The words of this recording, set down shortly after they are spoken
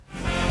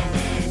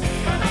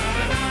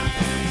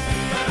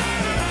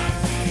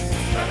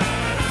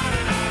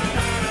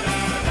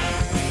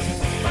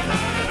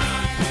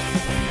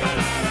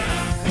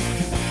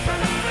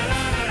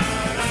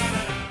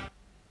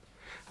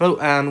Hello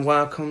and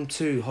welcome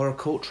to Horror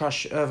Cult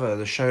Trash Ever,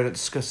 the show that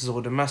discusses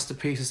all the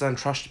masterpieces and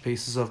trash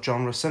pieces of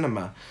genre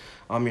cinema.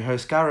 I'm your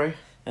host Gary,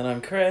 And I'm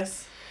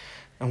Chris.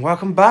 and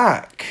welcome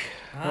back.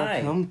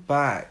 Hi. Welcome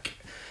back.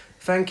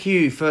 Thank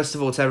you, first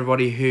of all, to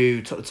everybody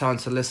who took the time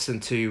to listen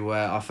to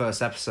our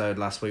first episode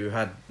last week. We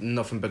had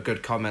nothing but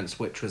good comments,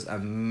 which was a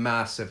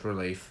massive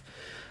relief.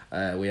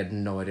 We had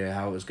no idea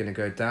how it was going to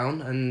go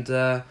down,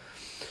 and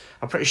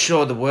I'm pretty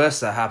sure the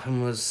worst that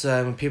happened was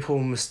when people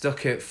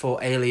mistook it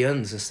for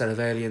Aliens instead of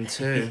Alien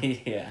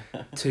 2. Yeah.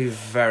 Two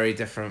very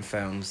different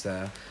films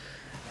there.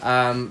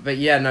 But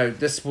yeah, no,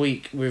 this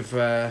week we've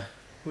got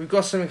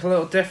something a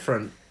little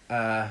different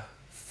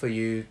for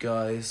you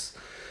guys.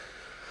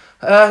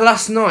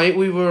 Last night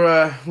we were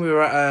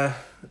at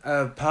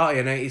a party,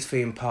 an 80s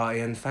themed party,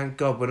 and thank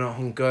God we're not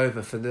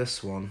hungover for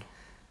this one.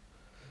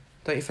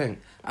 Don't you think?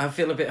 I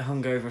feel a bit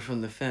hungover from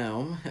the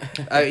film.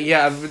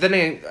 Yeah, but then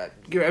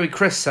again, I mean,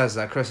 Chris says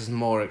that. Chris is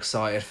more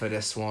excited for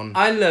this one.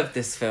 I love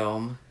this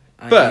film.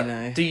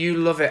 But do you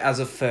love it as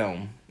a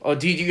film? Or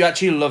do you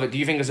actually love it? Do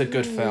you think it's a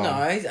good film? No,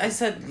 I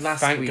said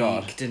last Thank week,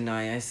 God. didn't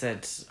I? I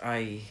said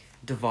I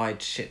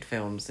divide shit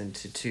films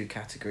into two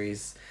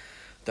categories.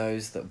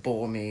 Those that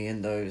bore me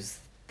and those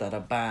that are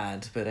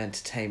bad but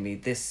entertain me.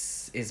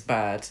 This is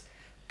bad,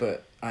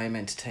 but I am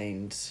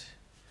entertained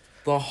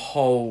the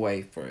whole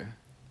way through.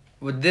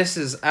 Well, this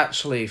is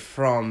actually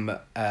from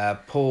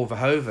Paul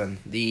Verhoeven,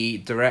 the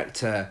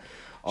director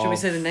of... Should we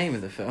say the name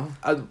of the film?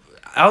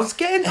 I was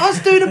doing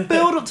a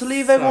build up to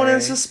leave everyone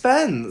in Sorry.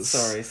 suspense.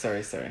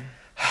 Sorry.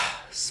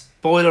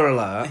 Spoiler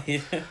alert.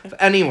 Yeah.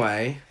 But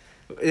anyway,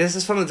 this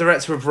is from the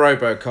director of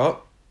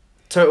RoboCop,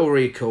 Total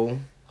Recall,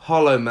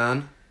 Hollow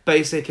Man,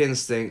 Basic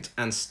Instinct,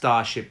 and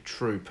Starship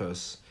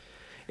Troopers.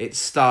 It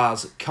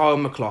stars Kyle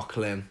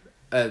MacLachlan,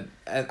 an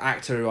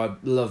actor who I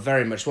love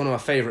very much, one of my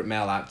favourite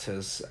male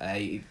actors.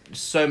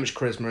 So much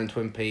charisma in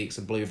Twin Peaks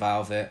and Blue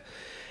Velvet.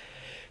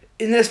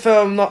 In this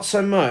film, not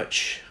so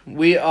much.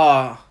 We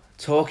are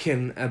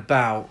talking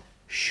about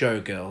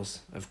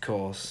Showgirls, of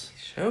course.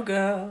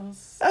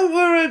 Showgirls.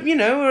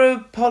 We're a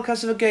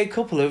podcast of a gay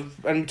couple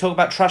and talk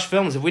about trash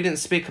films. If we didn't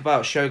speak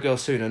about Showgirls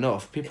soon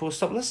enough, people will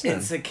stop listening.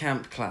 It's a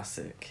camp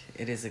classic.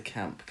 It is a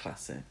camp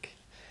classic.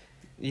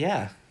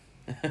 Yeah.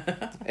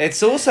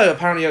 It's also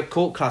apparently a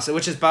cult classic,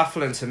 which is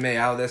baffling to me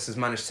how this has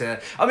managed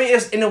to... I mean,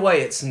 in a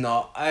way it's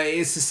not.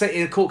 It's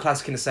a cult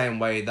classic in the same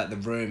way that The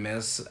Room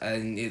is,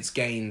 and it's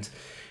gained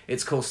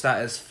its cult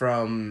status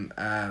from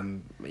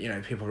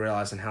people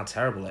realising how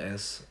terrible it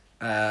is.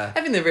 I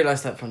think they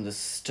realised that from the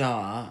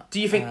start.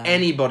 Do you think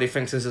anybody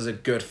thinks this is a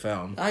good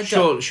film? I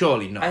don't.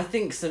 Surely not. I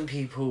think some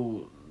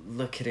people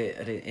look at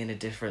it in a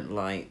different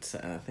light.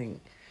 And I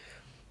think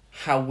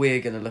how we're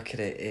going to look at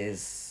it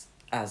is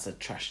as a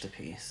trash to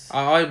piece.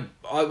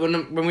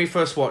 When we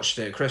first watched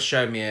it, Chris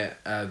showed me it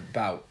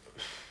about...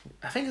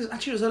 I think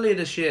it was earlier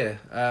this year.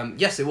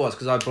 Yes, it was,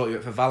 because I brought you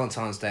it for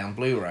Valentine's Day on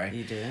Blu-ray.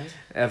 You did?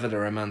 Ever the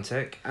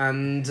Romantic.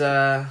 And,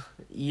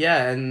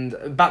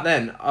 and back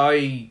then,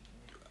 I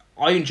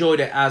enjoyed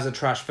it as a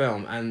trash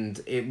film,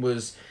 and it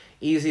was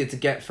easier to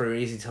get through,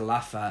 easy to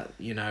laugh at,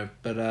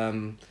 but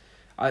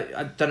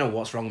I don't know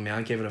what's wrong with me.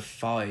 I gave it a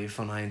 5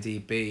 on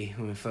IMDb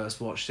when we first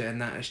watched it, and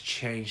that has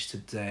changed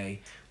today.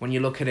 When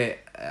you look at it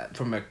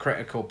from a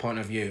critical point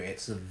of view,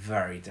 it's a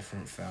very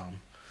different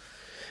film.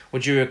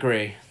 Would you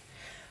agree?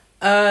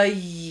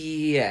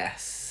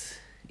 Yes.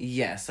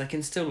 Yes, I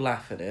can still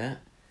laugh at it.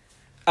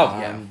 Oh,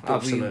 yeah, but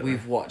absolutely.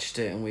 we've watched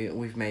it and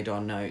we've made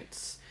our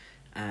notes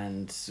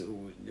and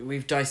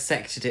we've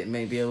dissected it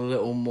maybe a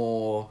little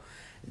more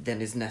than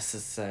is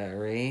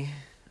necessary.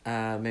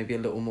 Maybe a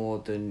little more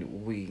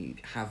than we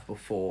have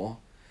before.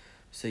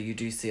 So you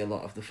do see a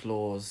lot of the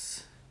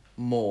flaws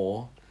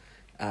more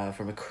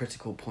from a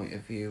critical point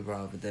of view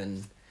rather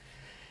than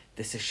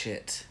this is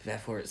shit,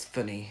 therefore it's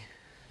funny.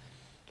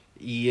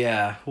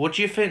 Yeah. What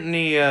do you think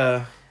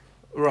the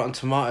Rotten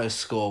Tomatoes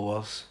score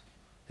was?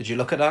 Did you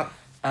look at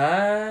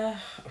that?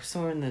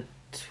 Somewhere in the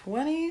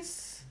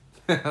 20s?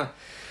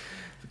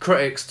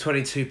 Critics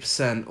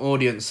 22%,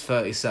 audience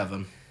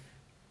 37%.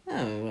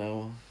 Oh,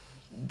 well.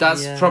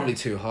 That's Yeah. probably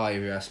too high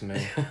if you ask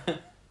me.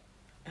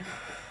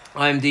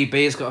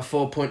 IMDb's got a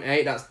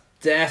 4.8, that's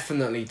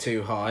definitely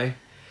too high.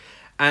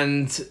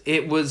 And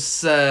it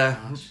was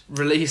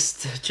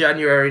released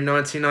January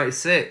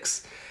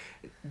 1996.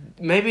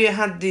 Maybe it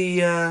had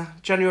the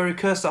January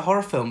curse that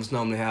horror films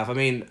normally have. I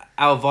mean,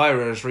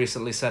 Elvira has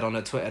recently said on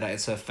her Twitter that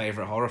it's her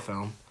favourite horror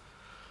film.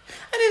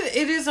 And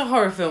it is a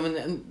horror film,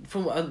 and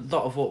from a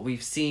lot of what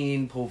we've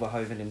seen, Paul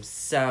Verhoeven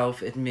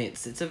himself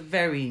admits it's a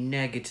very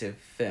negative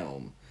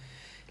film.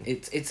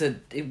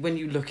 When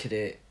you look at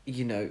it,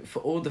 for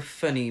all the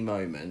funny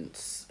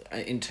moments,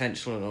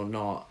 intentional or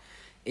not,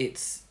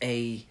 it's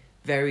a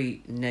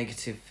very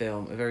negative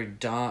film, a very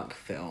dark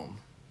film,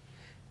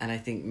 and I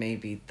think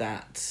maybe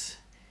that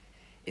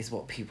is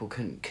what people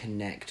couldn't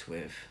connect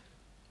with.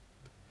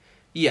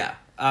 Yeah,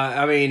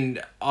 I mean,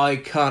 I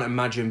can't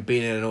imagine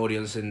being in an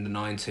audience in the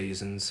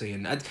 90s and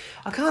seeing... I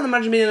can't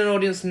imagine being in an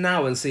audience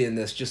now and seeing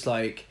this, just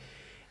like...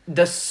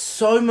 there's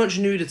so much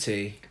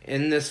nudity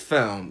in this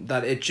film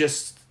that it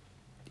just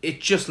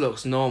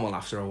looks normal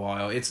after a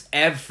while. It's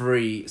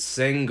every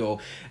single...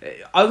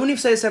 I wouldn't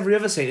even say it's every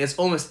other scene. It's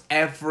almost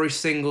every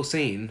single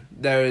scene.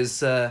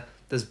 There's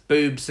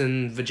boobs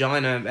and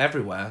vagina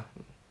everywhere.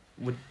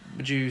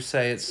 Would you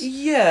say it's...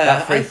 Yeah,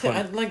 that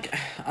frequent? like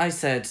I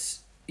said,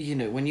 you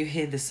know, when you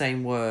hear the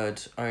same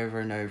word over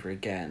and over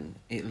again,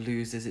 it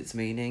loses its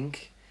meaning.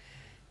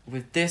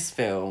 With this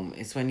film,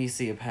 it's when you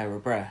see a pair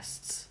of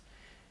breasts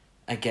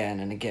again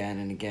and again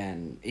and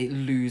again, it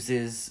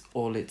loses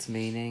all its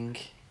meaning.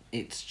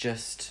 It's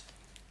just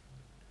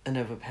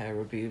another pair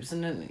of boobs,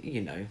 and then,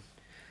 you know.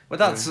 Well,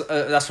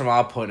 that's from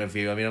our point of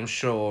view. I mean, I'm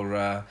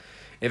sure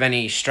if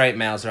any straight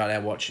males are out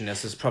there watching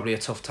this, it's probably a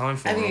tough time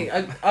for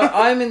them.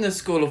 I'm in the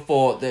school of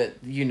thought that,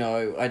 you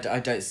know, I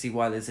don't see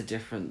why there's a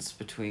difference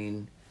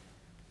between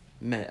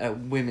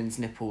women's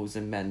nipples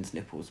and men's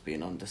nipples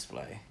being on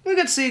display. We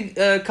could see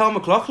Carl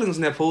McLaughlin's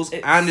nipples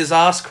and his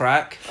arse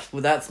crack.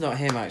 Well, that's not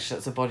him, actually.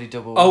 That's a body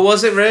double. Oh,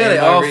 was it really?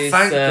 Oh,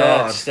 thank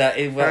God.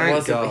 Thank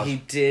God. But he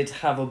did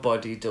have a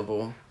body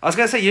double. I was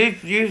going to say,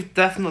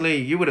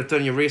 you would have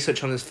done your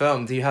research on this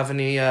film. Do you have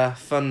any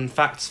fun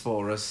facts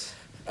for us?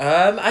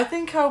 I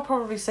think I'll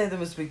probably say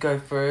them as we go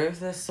through.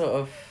 They're sort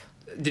of...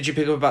 Did you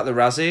pick up about the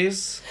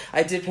Razzies?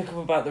 I did pick up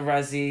about the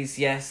Razzies.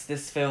 Yes,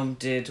 this film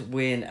did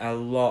win a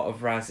lot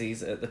of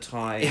Razzies at the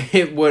time.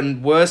 It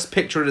won Worst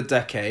Picture of the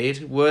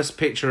Decade, Worst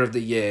Picture of the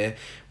Year,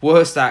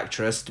 Worst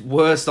Actress,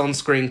 Worst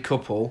On-Screen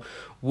Couple,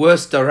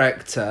 Worst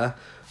Director,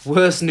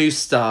 Worst New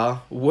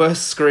Star,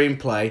 Worst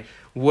Screenplay,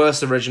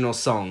 Worst Original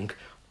Song.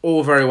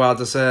 All very well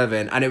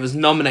deserving, and it was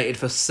nominated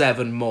for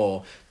 7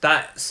 more.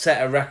 That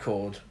set a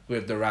record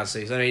with the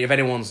Razzies. I mean, if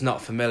anyone's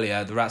not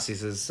familiar, the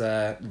Razzies is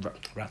The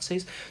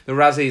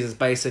Razzies is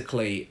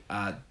basically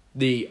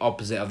the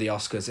opposite of the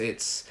Oscars.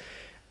 It's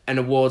an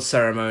award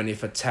ceremony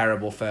for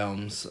terrible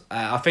films.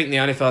 I think the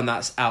only film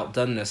that's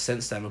outdone this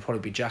since then would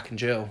probably be Jack and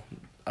Jill.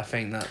 I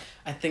think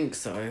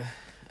so.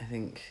 I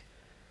think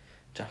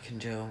Jack and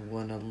Jill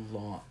won a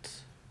lot.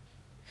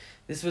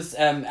 This was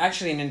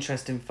actually an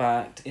interesting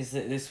fact. Is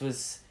that this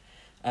was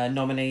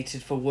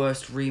nominated for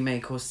worst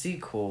remake or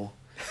sequel.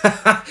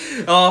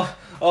 oh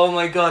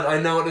my God!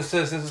 I know what this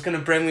is. This is going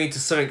to bring me to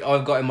something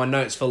I've got in my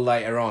notes for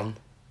later on.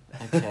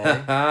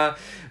 Okay.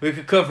 We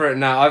could cover it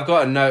now. I've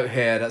got a note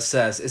here that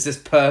says, "Is this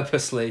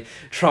purposely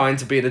trying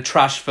to be the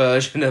trash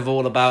version of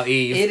All About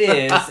Eve?" It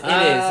is,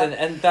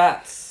 and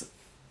that's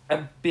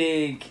a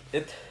big...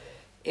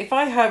 If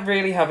I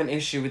really have an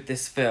issue with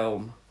this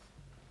film,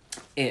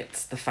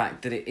 it's the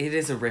fact that it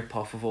is a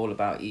rip-off of All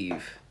About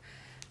Eve,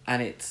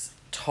 and it's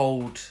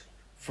told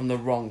from the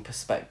wrong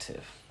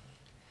perspective.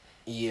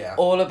 Yeah.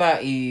 All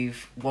About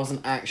Eve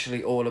wasn't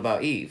actually All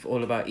About Eve.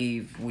 All About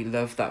Eve, we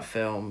loved that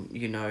film,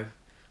 you know.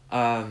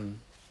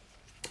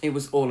 It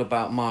was all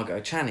about Margot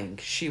Channing.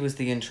 She was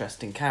the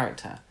interesting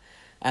character.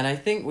 And I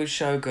think with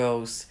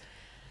Showgirls,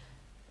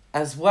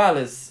 as well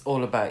as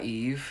All About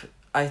Eve,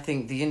 I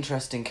think the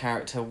interesting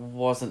character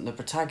wasn't the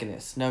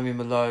protagonist. Naomi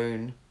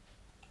Malone,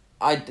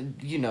 there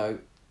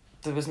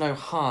was no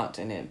heart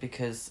in it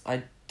because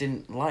I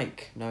didn't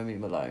like Naomi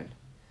Malone.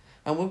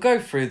 And we'll go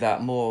through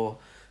that more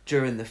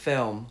during the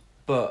film,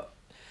 but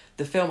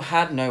the film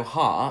had no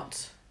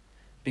heart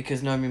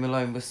because Naomi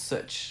Malone was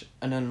such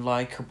an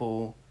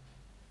unlikable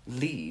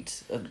lead,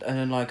 an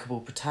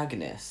unlikable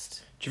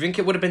protagonist. Do you think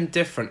it would have been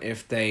different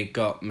if they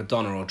got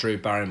Madonna or Drew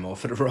Barrymore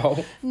for the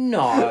role?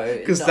 No.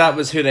 Because that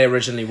was who they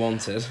originally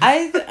wanted.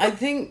 I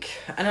think,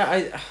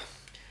 and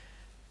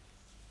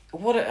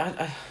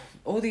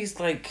all these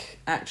like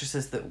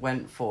actresses that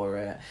went for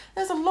it,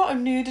 there's a lot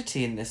of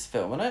nudity in this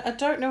film, and I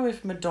don't know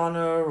if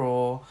Madonna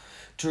or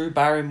Drew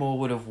Barrymore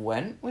would have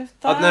went with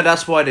that. No,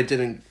 that's why they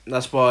didn't.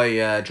 That's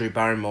why Drew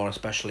Barrymore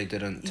especially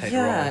didn't take the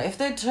role. Yeah, if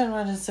they'd turned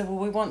around and said, well,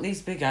 we want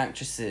these big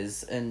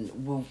actresses and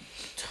we'll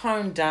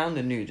tone down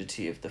the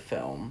nudity of the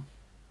film,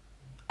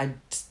 I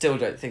still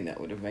don't think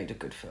that would have made a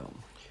good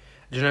film.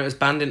 Do you know it was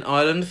banned in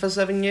Ireland for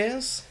 7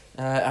 years?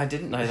 I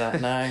didn't know that,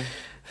 no.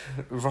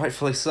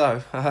 Rightfully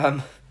so.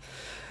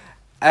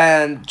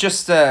 And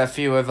just a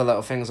few other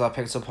little things I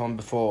picked up on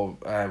before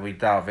we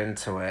delve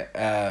into it.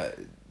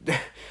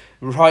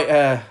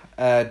 Writer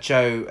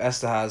Joe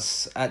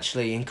Eszterhas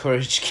actually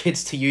encouraged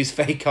kids to use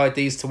fake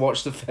IDs to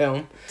watch the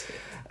film.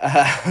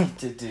 He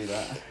did do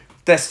that.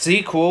 There's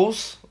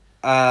sequels.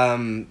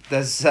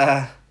 There's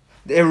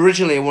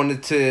originally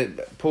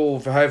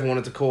Paul Verhoeven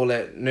wanted to call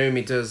it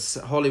Noomi Does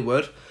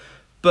Hollywood,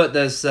 but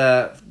there's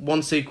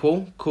one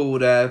sequel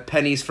called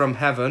Pennies from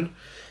Heaven,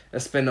 a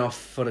spin-off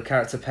for the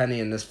character Penny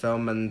in this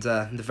film, and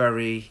the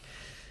very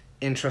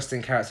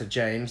interesting character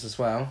James as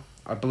well.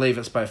 I believe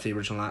it's both the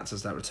original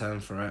actors that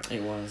returned for it.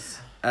 It was.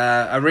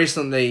 I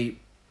recently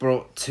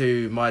brought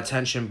to my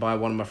attention by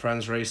one of my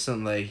friends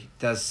recently,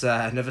 there's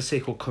another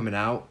sequel coming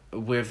out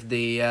with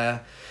the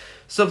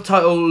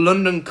subtitle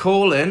London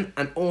Calling,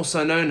 and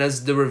also known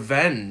as The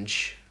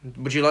Revenge.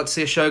 Would you like to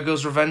see a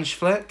Showgirls revenge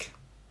flick?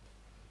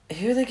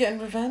 Who are they getting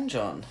revenge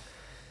on?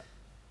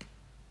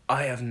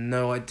 I have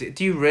no idea.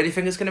 Do you really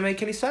think it's going to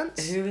make any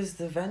sense? Who is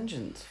the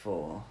vengeance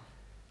for?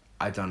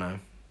 I don't know.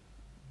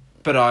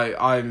 But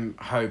I'm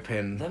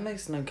hoping... That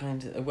makes no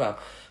kind of... Well,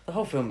 the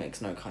whole film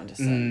makes no kind of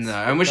sense. No,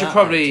 and we should That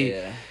probably...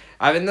 idea-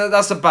 I mean,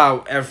 that's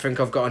about everything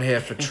I've got on here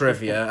for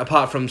trivia,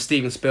 apart from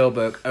Steven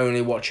Spielberg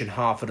only watching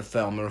half of the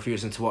film and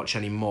refusing to watch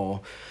any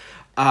more.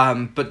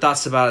 But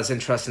that's about as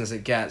interesting as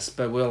it gets.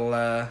 But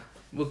we'll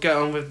get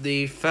on with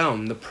the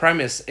film. The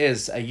premise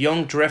is a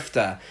young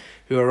drifter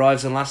who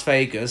arrives in Las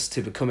Vegas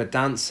to become a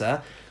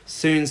dancer,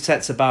 soon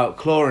sets about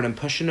clawing and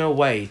pushing her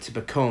way to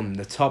become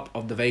the top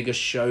of the Vegas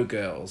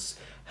showgirls.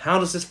 How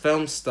does this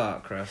film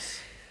start, Chris?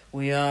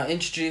 We are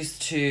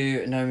introduced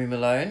to Naomi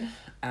Malone,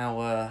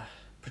 our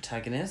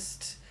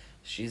protagonist.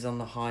 She's on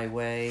the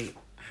highway,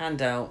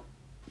 hand out,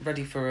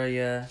 ready for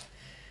a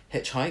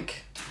hitchhike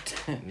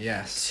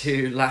Yes.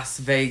 to Las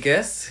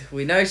Vegas.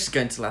 We know she's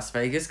going to Las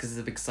Vegas because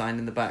there's a big sign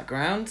in the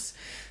background,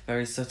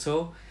 very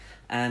subtle,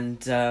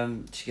 and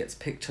she gets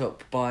picked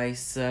up by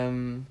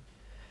some...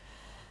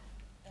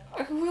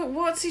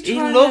 What's he He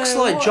trying looks to...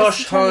 like what's Josh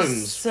he trying to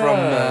Holmes from...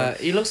 serve?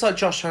 he looks like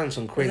Josh Holmes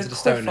from Queens There's of a the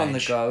Stone cliff on the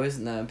Age. go,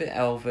 isn't there? A bit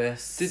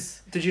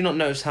Elvis. Did you not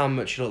notice how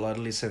much he looked like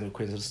the lead singer of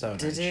Queens of the Stone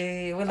Did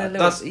Age? he? Well, a little,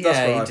 that's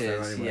yeah, what he I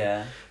did. feel anyway.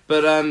 Yeah.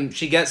 But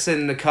she gets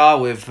in the car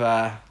with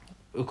a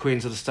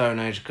Queens of the Stone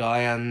Age guy,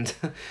 and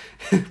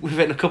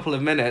within a couple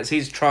of minutes,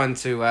 he's trying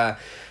to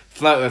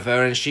flirt with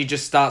her, and she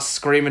just starts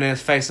screaming in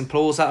his face and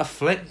pulls out a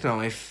flick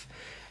knife.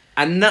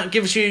 And that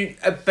gives you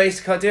a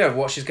basic idea of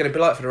what she's going to be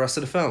like for the rest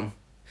of the film.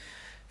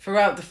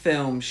 Throughout the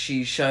film,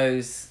 she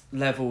shows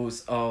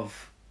levels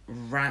of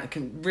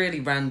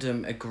really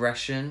random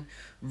aggression,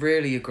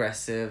 really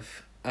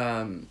aggressive,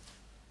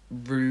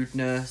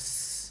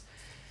 rudeness.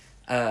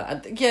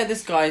 Yeah,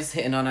 this guy's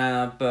hitting on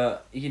her,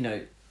 but, you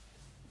know,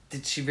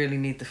 did she really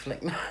need the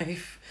flick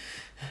knife?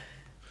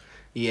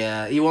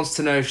 Yeah, he wants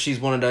to know if she's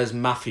one of those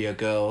mafia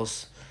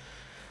girls.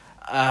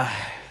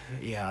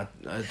 Yeah,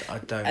 I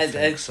don't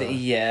think so.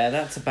 Yeah,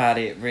 that's about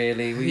it,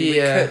 really. We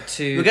Yeah. cut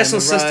to... We get some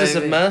them Sisters of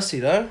arriving- Mercy,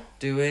 though.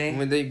 Do we? I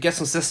mean, they get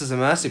some Sisters of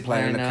Mercy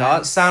playing in Very the car.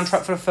 nice.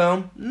 Soundtrack for the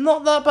film,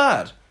 not that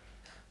bad.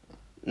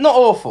 Not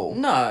awful.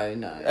 No. I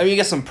mean, you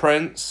get some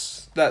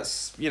Prince.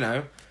 That's, you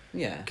know,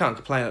 Yeah. can't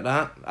complain at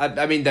that.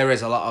 I mean, there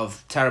is a lot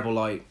of terrible,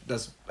 like,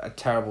 there's a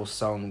terrible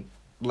song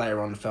later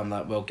on in the film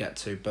that we'll get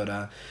to,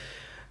 but,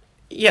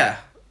 yeah.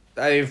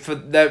 I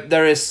mean,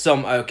 there is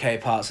some okay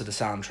parts of the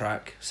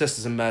soundtrack.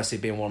 Sisters of Mercy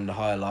being one of the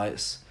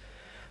highlights.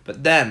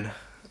 But then,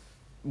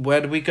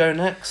 where do we go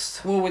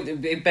next? Well,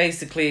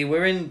 basically,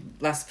 we're in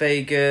Las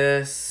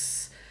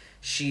Vegas.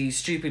 She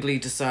stupidly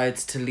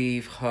decides to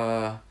leave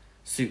her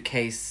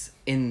suitcase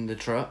in the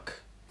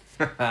truck.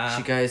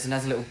 She goes and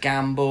has a little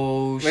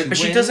gamble. But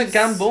she doesn't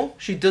gamble.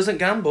 She doesn't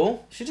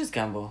gamble. She does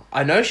gamble.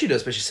 I know she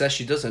does, but she says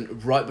she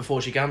doesn't right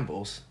before she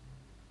gambles.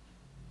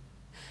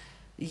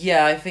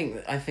 Yeah, I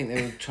think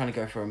they were trying to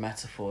go for a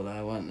metaphor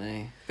there, weren't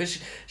they? But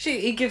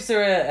he gives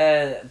her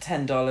a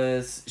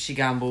 $10. She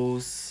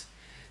gambles,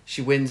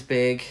 she wins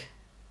big,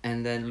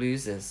 and then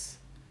loses.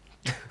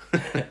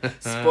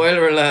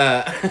 Spoiler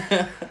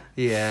alert.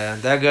 Yeah,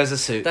 there goes a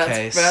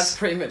suitcase. That's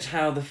pretty much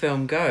how the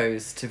film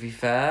goes. To be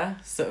fair,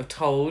 sort of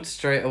told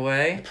straight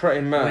away.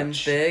 Pretty much.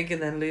 Wins big and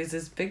then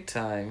loses big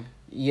time.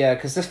 Yeah,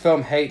 because this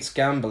film hates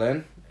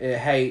gambling. It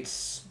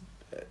hates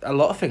a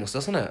lot of things,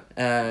 doesn't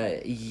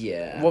it?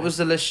 Yeah. What was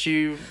the list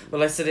you...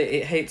 Well, I said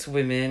it hates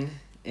women,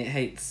 it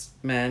hates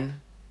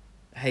men,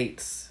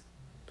 hates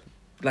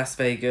Las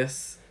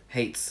Vegas,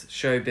 hates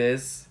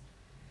showbiz,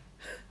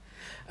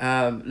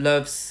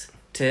 loves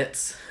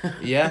tits.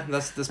 Yeah,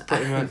 that's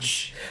pretty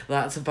much...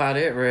 That's about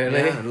it, really.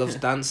 Yeah, it loves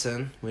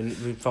dancing. We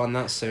find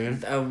that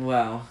soon. Oh,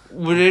 well.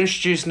 We're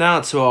introduced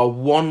now to our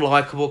one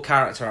likeable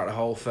character out the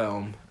whole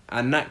film.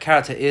 And that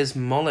character is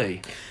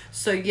Molly.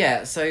 So,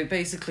 yeah, so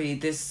basically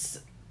this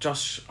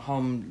Josh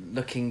Homme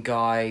looking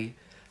guy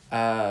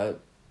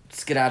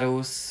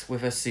skedaddles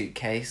with her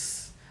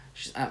suitcase.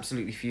 She's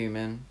absolutely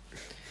fuming.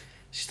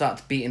 She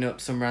starts beating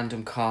up some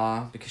random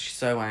car because she's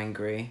so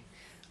angry.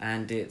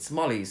 And it's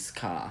Molly's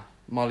car.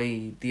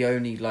 Molly, the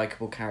only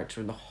likeable character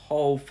in the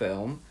whole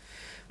film.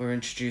 We're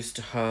introduced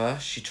to her.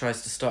 She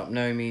tries to stop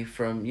Naomi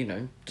from, you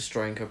know,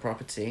 destroying her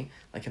property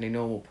like any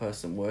normal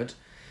person would.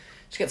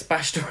 She gets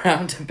bashed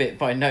around a bit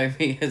by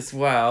Naomi as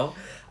well.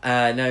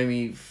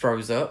 Naomi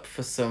throws up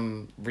for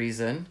some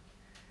reason.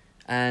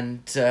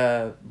 And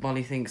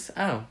Molly thinks,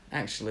 oh,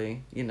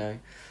 actually, you know,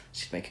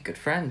 she'd make a good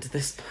friend,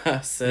 this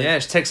person. Yeah,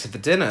 she takes her for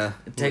dinner.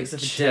 Takes her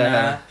for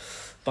dinner,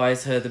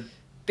 buys her the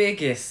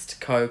biggest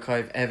Coke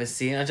I've ever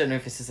seen. I don't know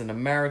if this is an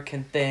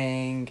American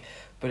thing,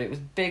 but it was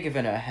bigger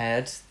than her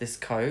head, this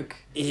Coke.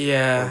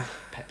 Yeah. Or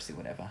Pepsi,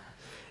 whatever.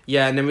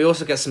 Yeah, and then we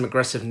also get some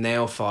aggressive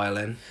nail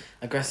filing.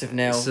 Aggressive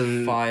nail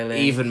Some filing.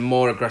 even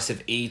more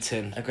aggressive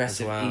eating.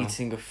 Aggressive as well.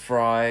 eating of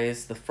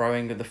fries, the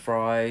throwing of the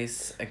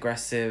fries,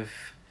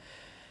 aggressive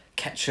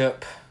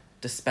ketchup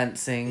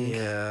dispensing.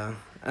 Yeah.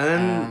 And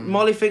then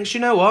Molly thinks, you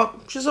know what?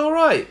 She's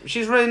alright.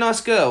 She's a really nice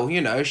girl.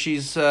 You know,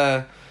 she's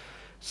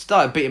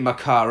started beating my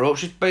car up.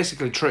 She's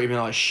basically treating me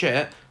like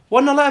shit.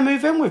 Why not let her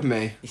move in with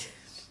me?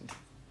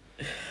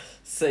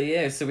 So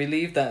yeah, so we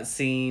leave that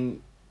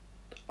scene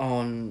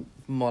on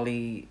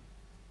Molly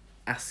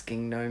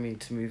asking Naomi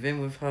to move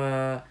in with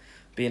her,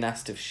 being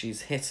asked if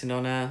she's hitting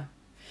on her,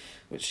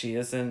 which she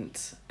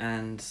isn't,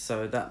 and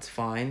so that's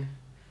fine.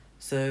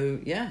 So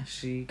yeah,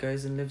 she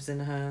goes and lives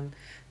in her.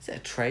 Is it a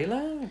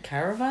trailer? A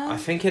caravan? I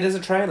think it is a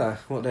trailer.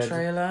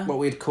 Trailer. What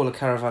we'd call a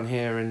caravan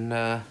here in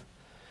the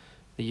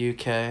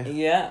UK.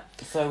 Yeah.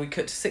 So we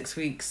cut to 6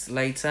 weeks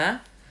later.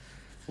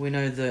 We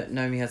know that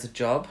Naomi has a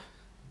job.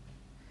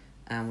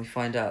 And we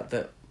find out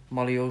that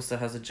Molly also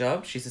has a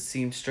job. She's a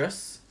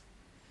seamstress.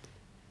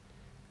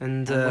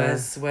 And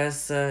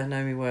where's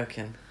Naomi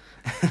working?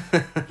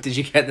 did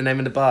you get the name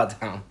of the bar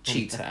down?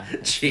 Cheetah.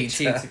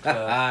 Cheetah.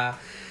 Club.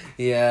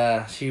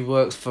 Yeah, she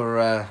works for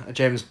a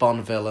James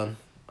Bond villain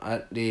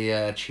at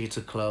the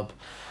Cheetah Club.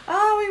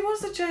 Oh, he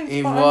was a James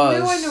He Bond.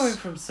 was. I knew him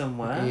from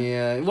somewhere.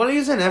 Yeah, well, he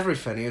was in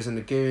everything. He was in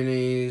the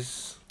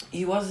Goonies.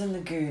 He was in the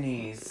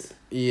Goonies.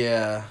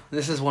 Yeah,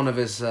 this is one of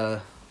his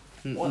What's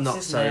not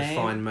his so name?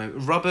 fine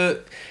moments.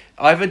 Robert,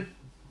 either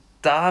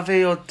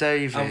Davy or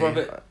Davy.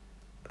 Robert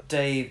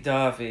Dave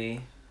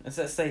Darby. Does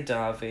that say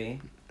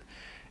Darby?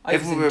 I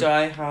If was we in were-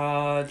 Die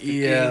Hard, The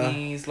Yeah.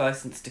 Goonies,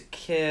 License to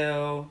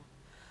Kill.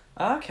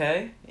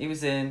 Okay, he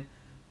was in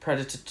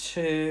Predator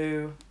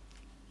 2.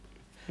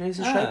 He's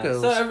a Ah,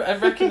 showgirl. so a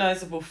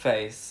recognisable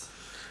face.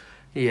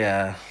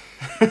 Yeah.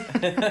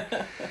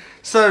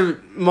 So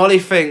Molly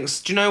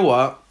thinks, do you know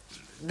what?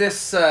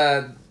 This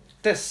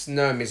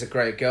Naomi's a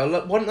great girl.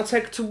 Look, why don't I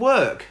take her to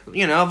work?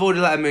 You know, I've already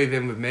let her move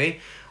in with me.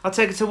 I'll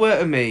take her to work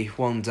with me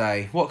one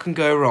day. What can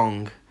go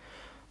wrong?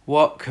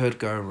 What could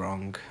go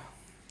wrong?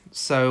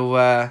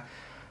 So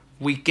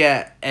we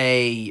get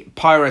a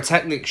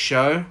pyrotechnics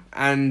show,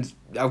 and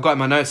I've got in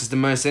my notes as the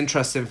most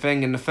interesting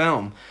thing in the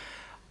film.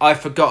 I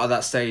forgot at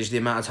that stage the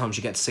amount of times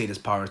you get to see this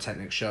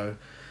pyrotechnics show.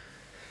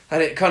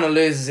 And it kind of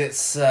loses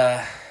its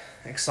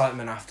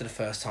excitement after the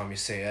first time you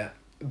see it.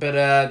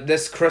 But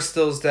this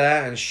Crystal's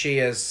there, and she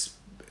is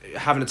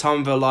having a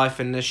time of her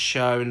life in this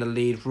show in the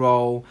lead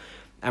role.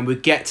 And we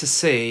get to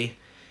see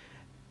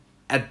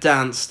a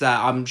dance that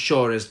I'm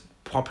sure is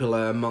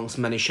popular amongst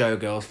many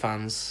Showgirls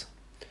fans.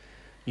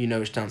 You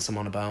know which dance I'm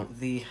on about.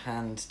 The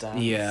hand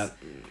dance. Yeah.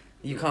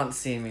 You can't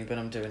see me, but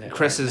I'm doing it.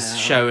 Chris right is now.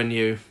 showing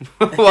you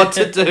what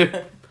to do.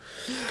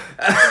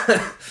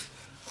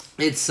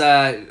 It's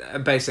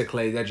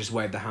basically they just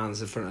wave their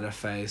hands in front of their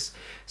face,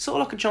 sort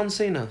of like a John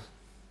Cena.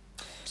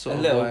 Sort A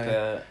of little way.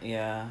 bit,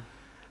 yeah.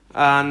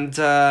 And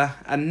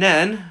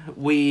then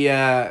we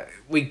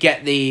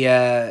get the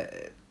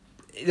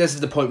this is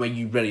the point where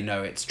you really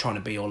know it's trying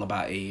to be all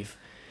about Eve.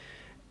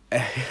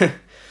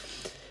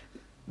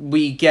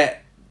 We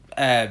get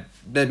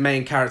the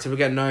main character. We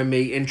get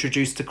Naomi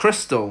introduced to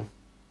Crystal,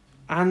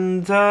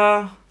 and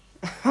how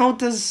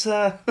does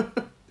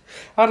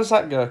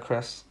that go,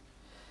 Chris?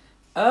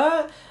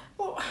 Well,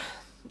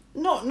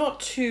 not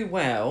too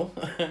well.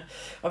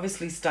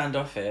 Obviously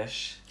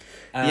standoffish.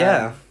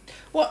 Yeah.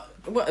 What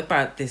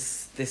about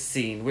this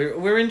scene?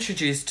 We're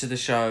introduced to the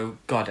show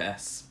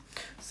Goddess.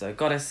 So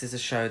Goddess is a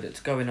show that's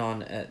going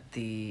on at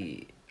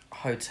the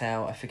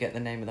hotel. I forget the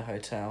name of the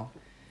hotel.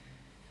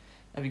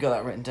 Have you got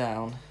that written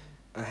down?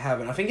 I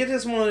haven't. I think it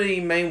is one of the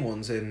main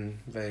ones in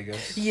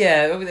Vegas.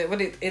 Yeah, well,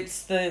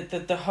 it's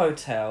the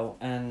hotel,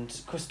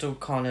 and Crystal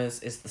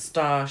Connors is the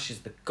star. She's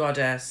the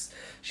goddess.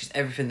 She's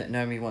everything that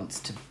Naomi wants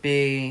to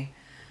be.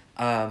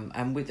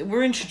 And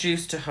we're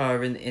introduced to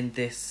her in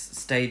this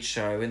stage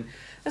show, and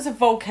there's a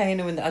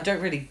volcano I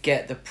don't really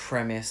get the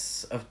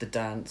premise of the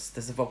dance.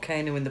 There's a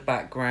volcano in the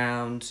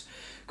background.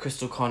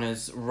 Crystal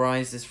Connors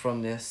rises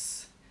from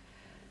this,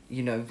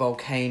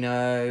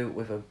 volcano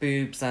with her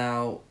boobs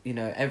out.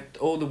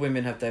 All the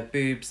women have their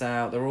boobs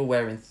out. They're all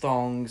wearing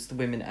thongs, the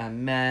women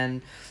and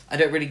men. I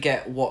don't really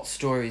get what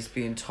story is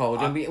being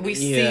told. And we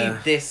yeah.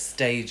 see this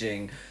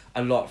staging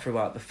a lot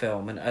throughout the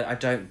film, and I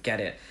don't get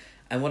it.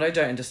 And what I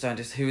don't understand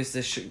is who is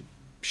this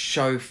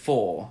show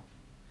for?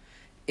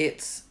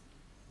 It's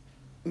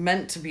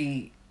meant to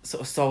be sort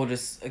of sold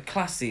as a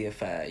classy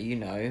affair,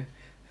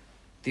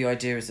 The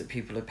idea is that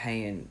people are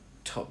paying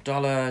top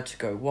dollar to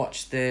go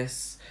watch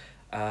this.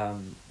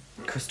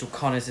 Crystal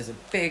Connors is a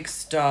big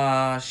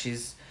star.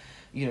 She's,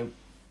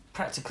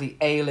 practically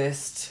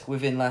A-list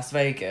within Las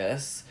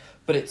Vegas,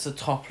 but it's a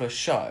topless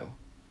show.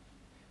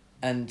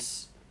 And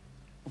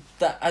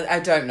that I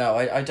don't know.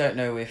 I don't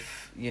know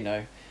if,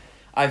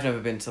 I've never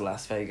been to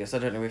Las Vegas. I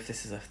don't know if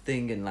this is a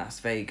thing in Las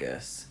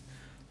Vegas.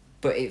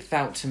 But it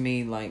felt to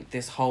me like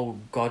this whole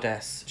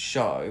goddess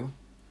show,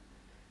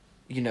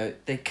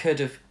 they could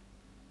have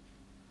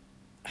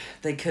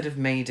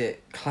made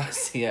it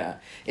classier.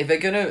 If they're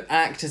going to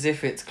act as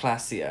if it's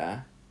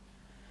classier,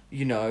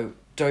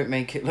 don't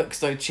make it look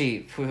so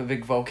cheap with a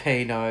big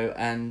volcano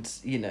and,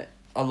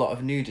 a lot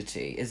of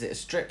nudity. Is it a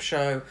strip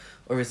show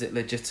or is it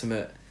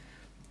legitimate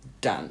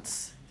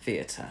dance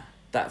theatre?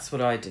 That's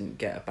what I didn't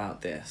get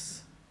about this.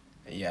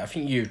 Yeah, I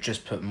think you've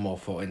just put more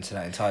thought into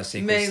that entire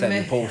sequence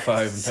than Paul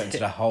Verhoeven put into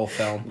the whole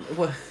film.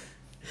 Well,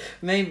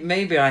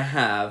 maybe I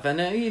have, and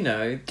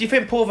Do you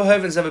think Paul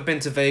Verhoeven's ever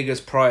been to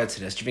Vegas prior to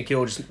this? Do you think he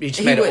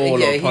just made it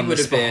all up on the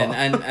spot? been,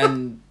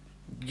 and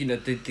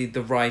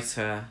the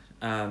writer,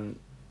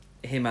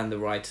 him and the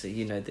writer,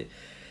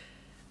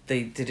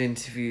 they did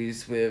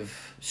interviews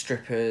with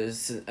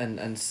strippers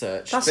and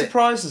such. That but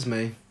surprises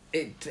me.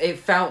 it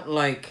felt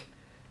like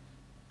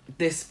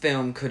this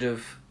film could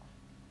have.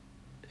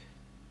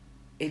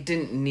 It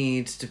didn't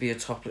need to be a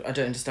topless. I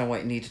don't understand why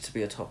it needed to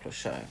be a topless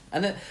show,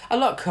 and a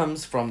lot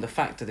comes from the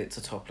fact that it's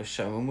a topless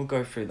show, and we'll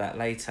go through that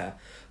later.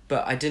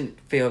 But I didn't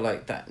feel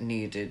like that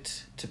needed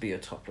to be a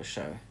topless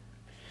show.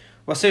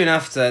 Well, soon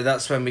after,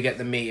 that's when we get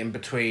the meeting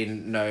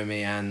between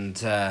Naomi and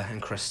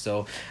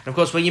Crystal. And of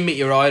course, when you meet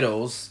your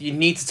idols, you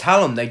need to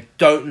tell them they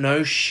don't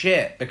know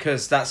shit,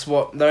 because that's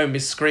what Naomi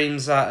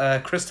screams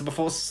at Crystal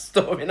before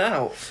storming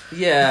out.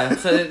 Yeah,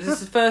 so this is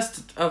the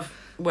first of...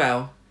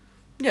 Well,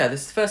 yeah,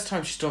 this is the first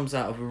time she storms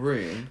out of a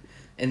room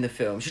in the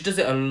film. She does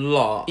it a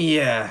lot.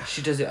 Yeah.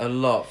 She does it a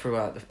lot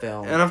throughout the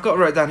film. And I've got to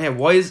write down here,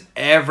 why is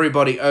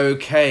everybody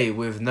okay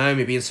with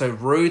Naomi being so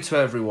rude to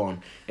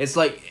everyone? It's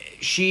like...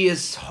 She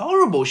is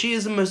horrible. She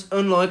is the most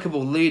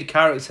unlikable lead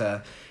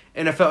character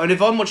in a film. And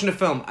if I'm watching a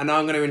film and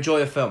I'm going to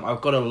enjoy a film, I've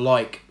got to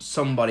like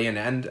somebody in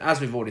it. And as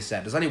we've already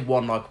said, there's only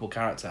one likable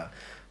character.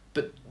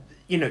 But,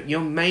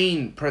 your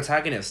main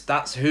protagonist,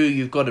 that's who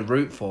you've got to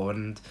root for.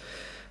 And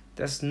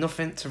there's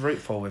nothing to root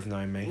for with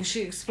Naomi. Well,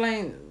 she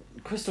explained...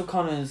 Crystal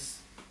Connors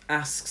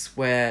asks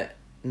where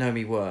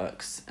Naomi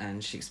works.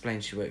 And she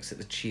explains she works at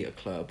the Cheetah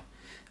Club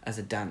as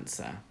a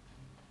dancer.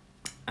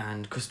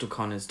 And Crystal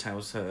Connors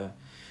tells her...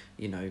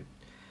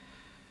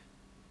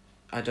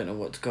 I don't know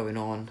what's going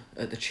on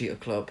at the Cheetah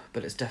Club,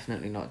 but it's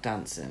definitely not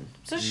dancing.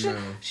 So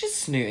she's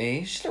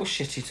snooty. She's a little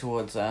shitty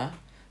towards her.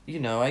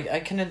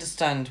 I can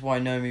understand why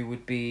Naomi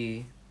would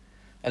be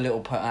a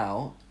little put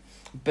out,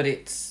 but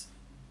it's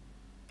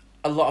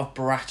a lot of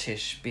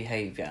bratish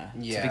behaviour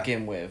to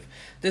begin with.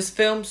 This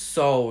film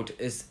sold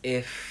as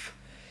if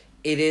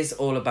it is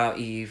all about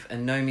Eve,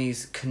 and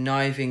Naomi's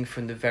conniving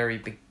from the very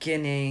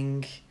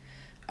beginning.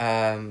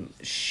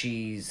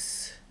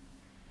 She's...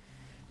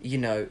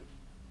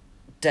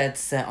 dead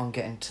set on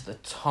getting to the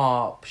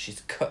top.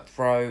 She's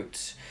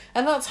cutthroat.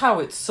 And that's how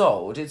it's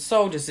sold. It's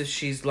sold as if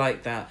she's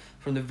like that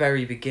from the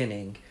very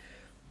beginning.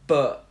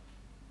 But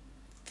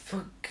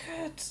for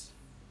good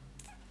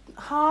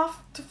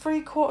half to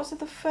 3/4 of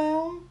the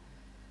film,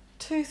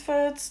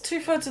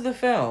 two-thirds of the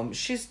film,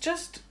 she's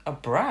just a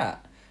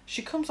brat.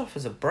 She comes off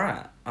as a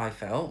brat, I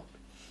felt.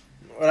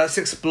 Well, that's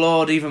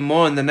explored even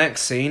more in the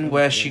next scene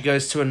where she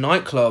goes to a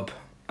nightclub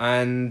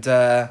and...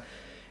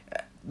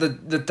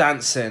 The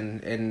dancing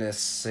in this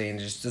scene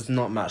just does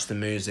not match the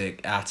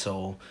music at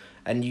all,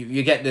 and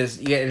you get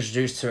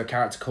introduced to a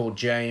character called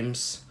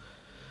James,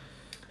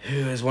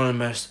 who is one of the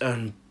most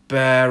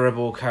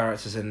unbearable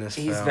characters in this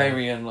film. He's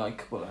very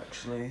unlikable,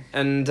 actually.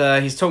 And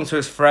he's talking to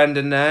his friend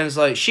in there, and he's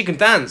like, "She can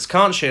dance,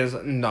 can't she?" I was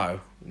like,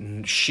 "No,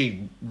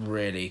 she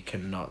really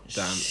cannot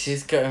dance."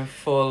 She's going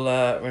full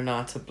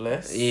Renata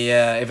Bliss.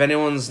 Yeah, if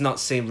anyone's not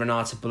seen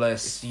Renata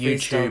Bliss,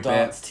 YouTube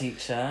dance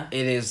teacher.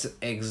 It is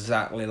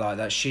exactly like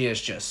that. She is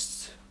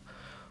just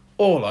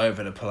all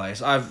over the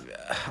place.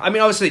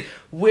 Obviously,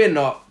 we're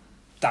not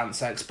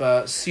dance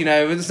experts.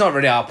 It's not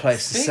really our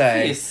place to say.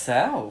 Speak for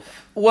yourself.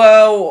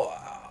 Well,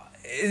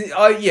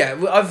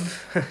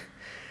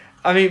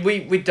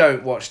 we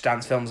don't watch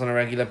dance films on a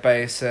regular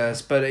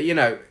basis, but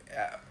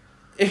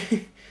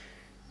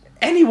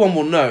anyone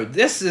will know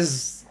this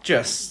is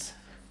just...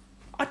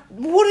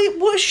 what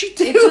is she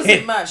doing? It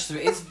doesn't match to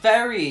it. It's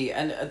very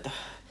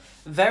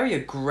very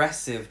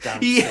aggressive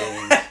dancing.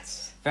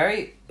 Yes.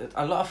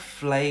 A lot of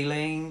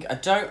flailing. I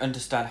don't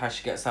understand how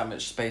she gets that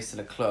much space in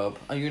a club.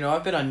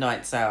 I've been on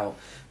nights out.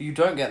 You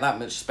don't get that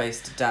much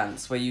space to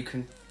dance where you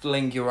can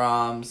fling your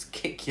arms,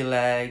 kick your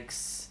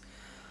legs.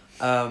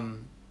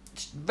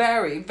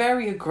 Very,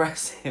 very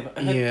aggressive.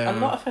 Yeah. A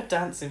lot of her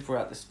dancing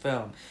throughout this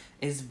film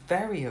is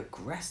very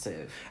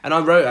aggressive. And I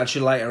wrote,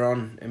 actually, later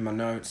on in my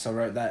notes, I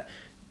wrote that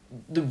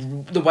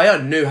the way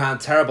I knew how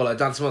terrible her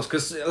dancing was,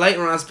 because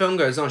later on as the film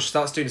goes on, she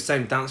starts doing the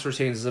same dance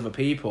routines as other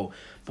people.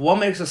 But what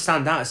makes her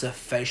stand out is her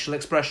facial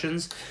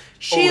expressions.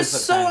 She is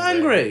so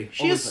angry.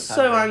 She is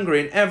so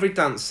angry in every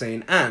dance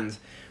scene. And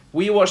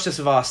we watched this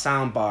with our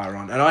soundbar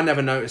on, and I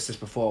never noticed this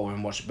before when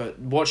we watched it, but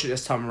watch it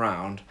this time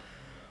around.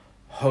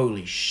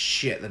 Holy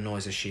shit, the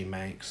noises she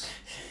makes.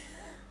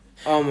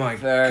 Oh my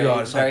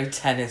god. It's very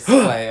tennis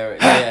player.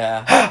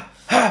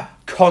 Yeah.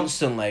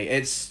 Constantly.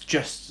 It's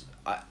just...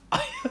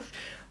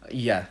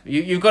 yeah.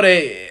 You've got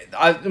to...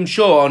 I'm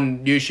sure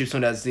on YouTube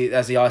someone has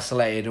the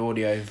isolated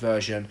audio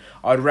version.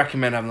 I'd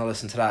recommend having a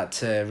listen to that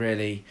to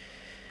really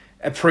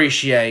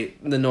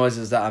appreciate the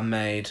noises that are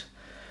made.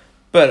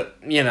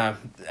 But,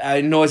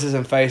 noises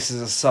and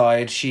faces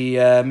aside, she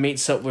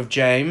meets up with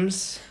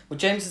James. Well,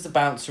 James is a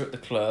bouncer at the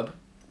club.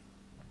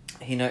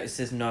 He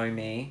notices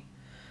Naomi.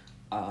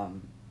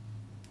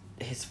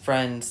 His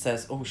friend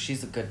says, "Oh,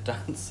 she's a good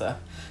dancer."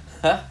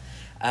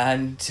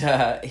 And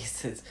he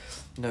says,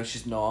 "No,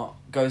 she's not."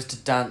 Goes to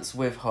dance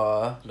with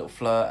her, little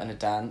flirt and a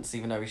dance,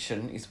 even though he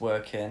shouldn't, he's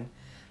working.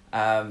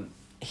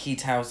 He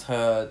tells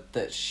her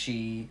that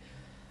she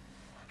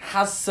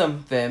has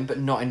something, but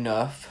not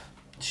enough.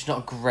 She's not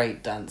a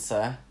great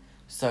dancer.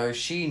 So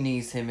she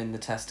knees him in the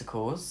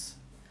testicles,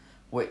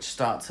 which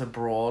starts a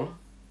brawl,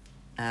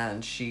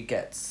 and she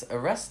gets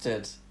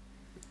arrested.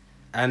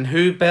 And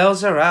who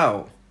bails her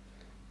out?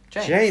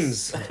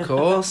 James. Of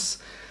course.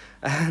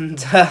 And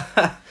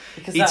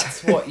Because he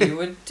that's what you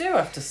would do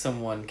after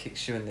someone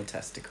kicks you in the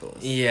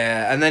testicles.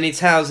 yeah, and then he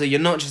tells her, "You're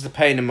not just a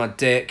pain in my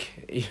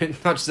dick. You're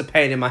not just a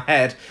pain in my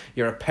head.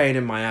 You're a pain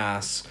in my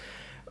ass."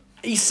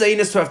 He's saying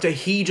this to her after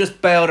he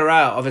just bailed her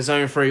out of his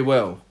own free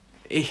will.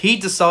 He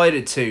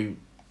decided to,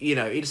 he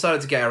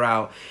decided to get her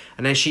out.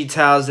 And then she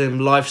tells him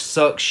life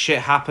sucks, shit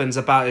happens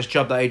about his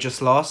job that he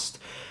just lost.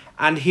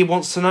 And he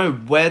wants to know,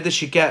 where does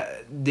she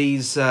get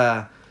these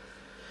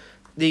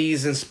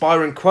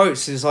inspiring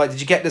quotes? He's like,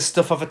 did you get this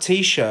stuff off a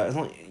t-shirt? It's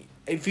like,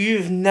 if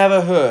you've never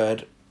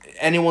heard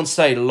anyone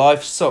say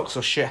life sucks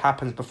or shit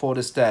happens before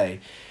this day,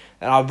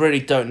 then I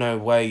really don't know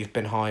where you've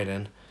been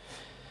hiding.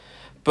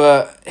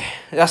 But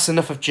that's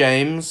enough of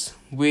James.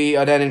 We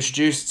are then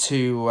introduced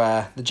to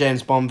the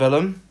James Bond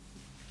villain,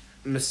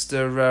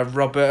 Mr.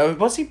 Robert.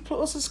 What's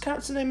his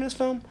character name in this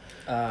film?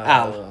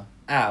 Al.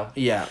 Al.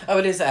 Yeah. Oh,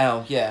 it is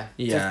Al. Yeah.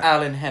 Yeah. So it's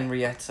Al and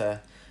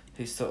Henrietta,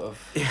 who sort of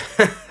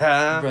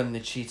run the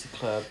Cheetah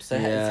Club. So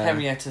Yeah.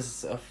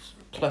 Henrietta's a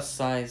plus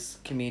size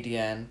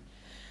comedian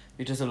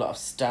who does a lot of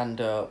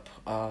stand up.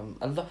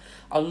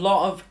 A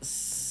lot of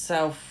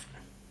self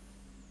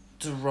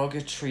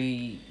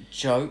derogatory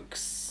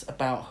jokes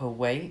about her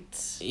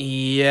weight.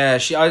 Yeah,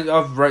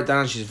 I've wrote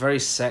down she's very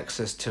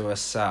sexist to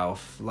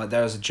herself. Like,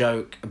 there was a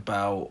joke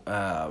about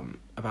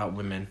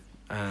women.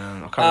 I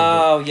can't remember.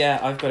 Oh yeah,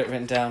 I've got it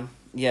written down.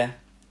 Yeah.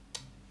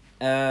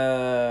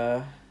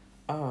 Where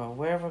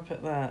have I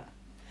put that?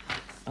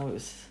 Oh, it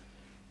was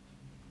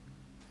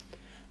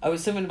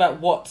something about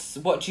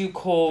what do you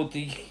call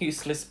the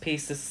useless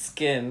piece of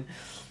skin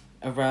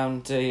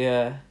around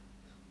a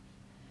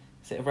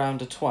is it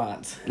around a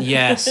twat?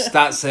 Yes,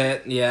 that's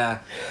it. Yeah.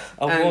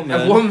 A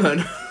A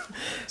woman.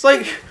 It's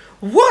like,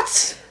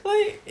 what?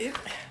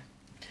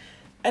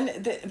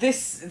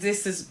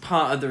 This is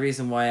part of the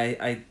reason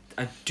why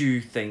I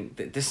do think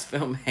that this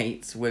film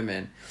hates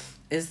women,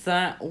 is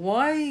that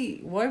why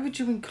would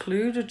you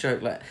include a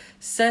joke like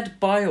said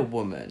by a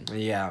woman?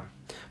 Yeah.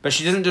 But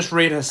she doesn't just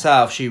read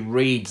herself, she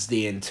reads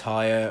the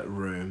entire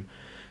room.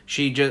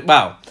 She just,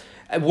 well,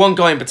 one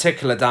guy in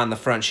particular down the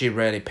front, she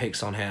really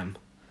picks on him.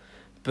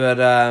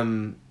 But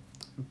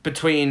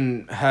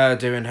between her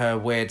doing her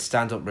weird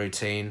stand-up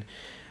routine,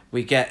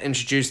 we get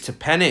introduced to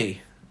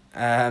Penny,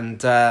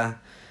 and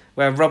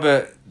where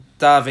Robert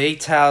Davi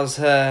tells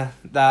her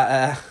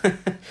that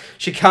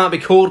she can't be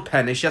called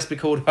Penny, she has to be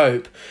called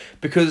Hope,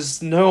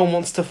 because no one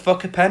wants to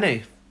fuck a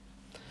penny.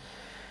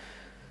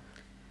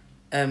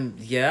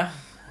 Yeah.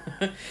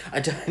 I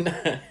don't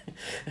know.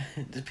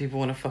 Do people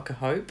want to fuck a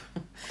Hope?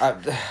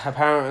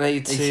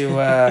 Apparently to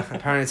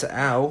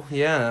Al,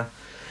 yeah.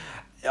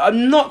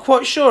 I'm not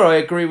quite sure I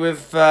agree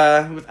with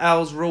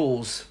Al's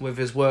rules with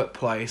his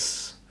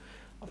workplace.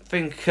 I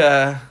think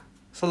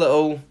it's a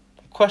little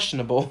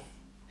questionable.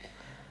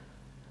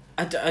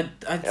 I'm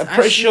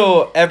pretty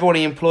sure everyone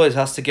he employs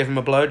has to give him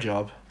a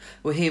blowjob.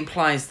 Well, he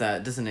implies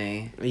that, doesn't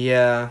he?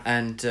 Yeah.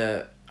 And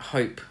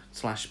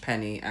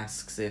Hope/Penny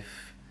asks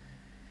if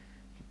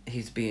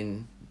he's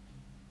being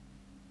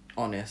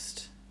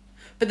honest.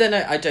 But then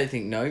I don't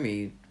think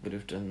Naomi would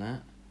have done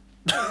that.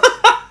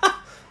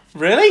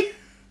 Really?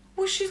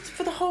 Well, she's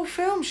for the whole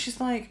film.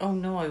 She's like, oh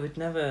no, I would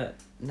never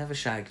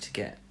shag to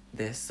get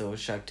this or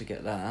shag to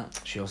get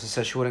that. She also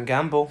said she wouldn't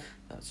gamble.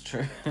 That's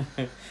true.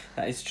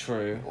 That is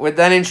true. We're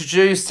then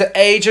introduced to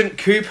Agent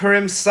Cooper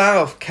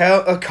himself,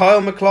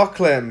 Kyle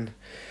MacLachlan.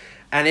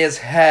 And his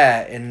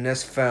hair in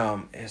this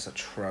film is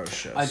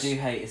atrocious. I do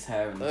hate his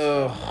hair in this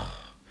film.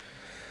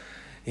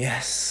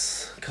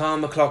 Yes. Kyle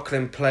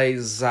MacLachlan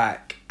plays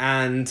Zach.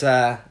 And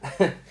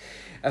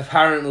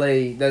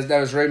apparently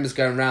there was rumours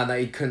going around that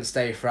he couldn't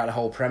stay throughout the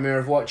whole premiere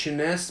of watching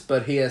this.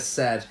 But he has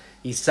said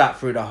he sat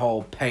through the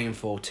whole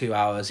painful 2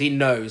 hours. He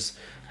knows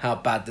how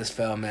bad this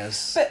film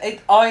is. But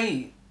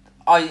I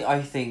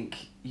think,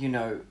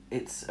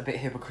 it's a bit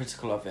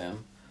hypocritical of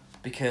him,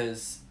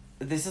 because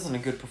this isn't a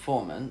good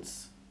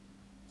performance.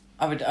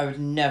 I would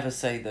never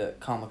say that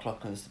Kyle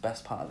MacLachlan is the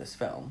best part of this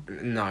film.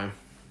 No.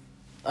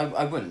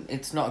 I wouldn't.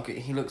 It's not good.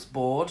 He looks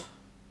bored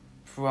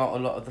throughout a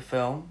lot of the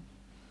film.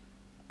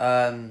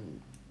 I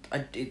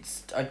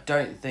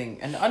don't think,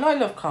 and I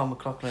love Kyle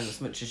MacLachlan as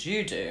much as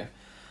you do,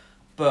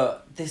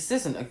 but this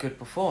isn't a good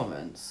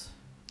performance.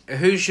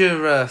 Who's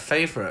your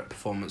favourite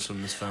performance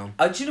from this film?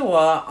 Do you know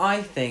what?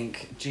 I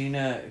think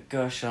Gina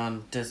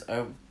Gershon does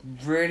a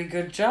really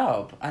good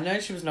job. I know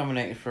she was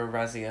nominated for a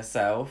Razzie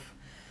herself,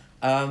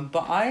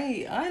 but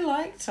I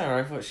liked her.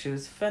 I thought she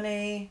was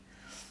funny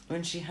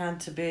when she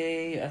had to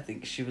be. I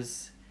think she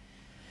was,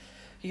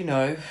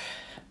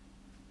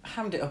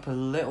 hammed it up a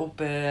little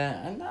bit,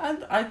 and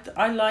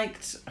I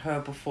liked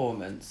her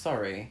performance.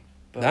 Sorry,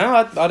 but No,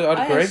 I'd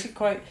agree. actually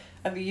quite.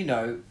 I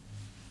mean,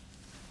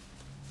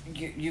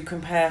 you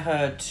compare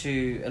her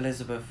to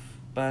Elizabeth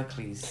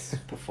Berkley's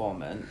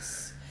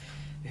performance,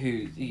 who,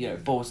 you know,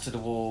 balls to the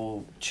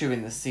wall,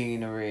 chewing the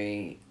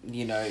scenery,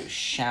 you know,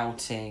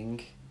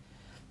 shouting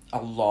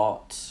a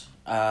lot.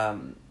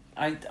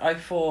 I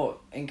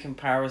thought in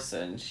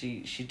comparison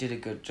she did a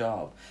good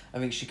job. I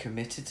think she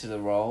committed to the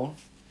role,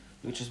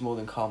 which is more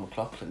than Carl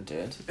McLaughlin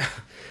did.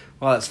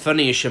 Well, it's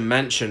funny you should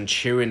mention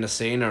chewing the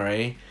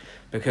scenery,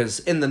 because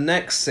in the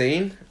next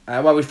scene,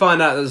 we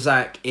find out that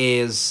Zach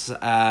is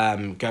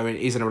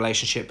he's in a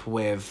relationship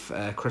with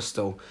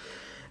Crystal,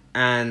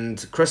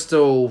 and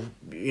Crystal,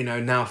 you know,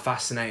 now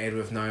fascinated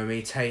with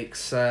Naomi,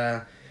 takes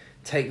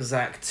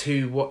Zach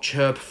to watch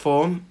her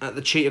perform at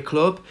the Cheetah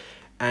Club,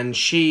 and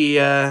she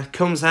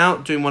comes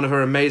out doing one of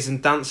her amazing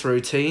dance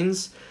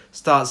routines,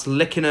 starts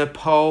licking her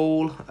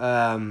pole,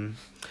 and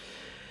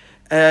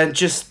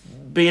just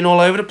being all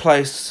over the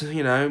place,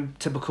 you know,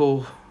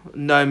 typical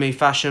Naomi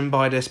fashion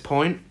by this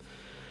point.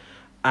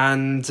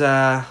 And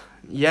so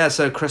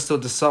Crystal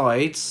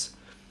decides,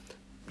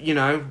 you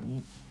know,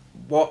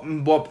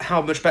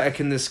 how much better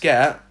can this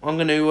get? I'm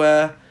going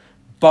to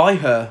buy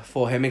her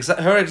for him.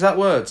 Her exact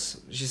words.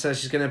 She says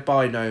she's going to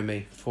buy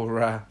Naomi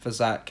for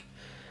Zach.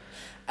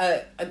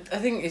 I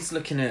think it's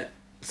looking at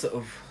sort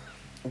of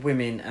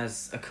women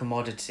as a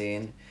commodity,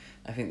 and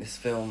I think this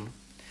film,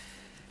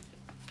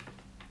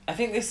 I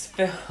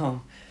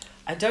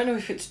don't know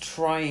if it's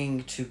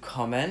trying to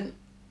comment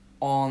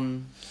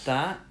on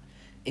that,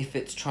 if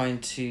it's trying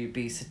to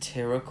be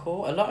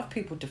satirical. A lot of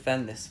people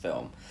defend this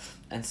film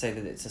and say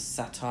that it's a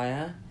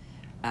satire,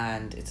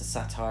 and it's a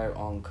satire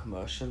on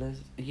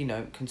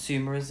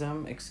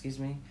consumerism, excuse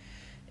me.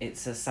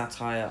 It's a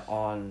satire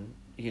on,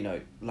 you know,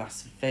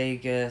 Las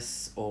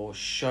Vegas or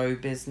show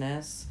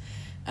business.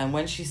 And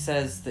when she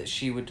says that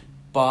she would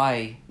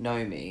buy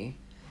Naomi,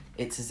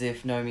 it's as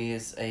if Naomi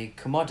is a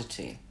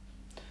commodity.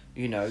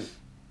 You know,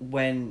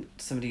 when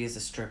somebody is a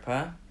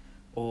stripper,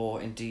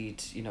 or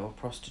indeed, you know, a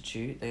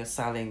prostitute, they are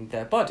selling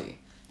their body.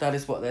 That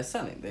is what they're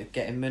selling. They're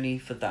getting money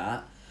for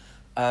that.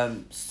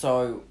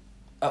 So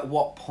at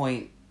what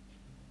point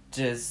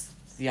does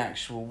the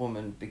actual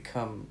woman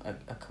become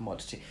a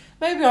commodity?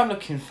 Maybe I'm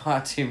looking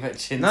far too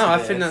much into I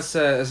this. think that's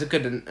a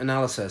good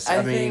analysis.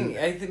 I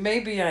think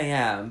maybe I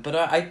am, but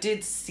I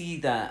did see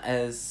that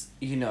as,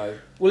 you know...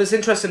 Well, it's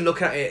interesting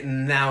looking at it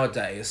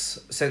nowadays,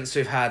 since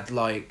we've had,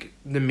 like,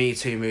 the Me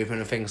Too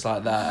movement and things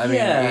like that. I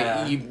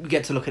mean, you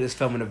get to look at this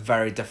film in a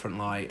very different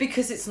light.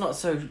 Because it's not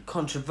so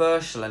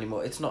controversial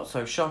anymore. It's not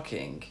so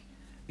shocking.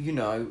 You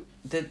know,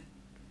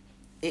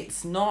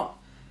 it's not...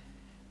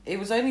 It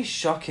was only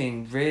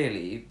shocking,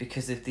 really,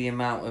 because of the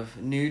amount of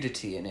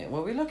nudity in it.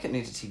 Well, we look at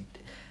nudity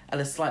in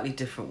a slightly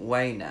different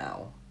way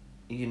now.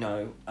 You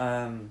know,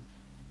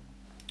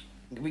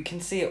 we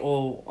can see it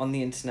all on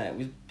the internet.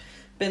 We've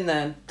been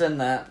there, done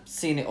that,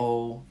 seen it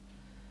all.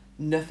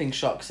 Nothing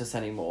shocks us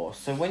anymore.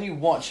 So when you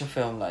watch a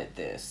film like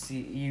this,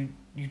 you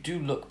do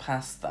look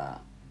past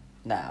that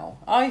now.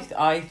 I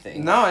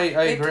think. No, I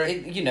agree.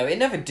 It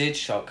never did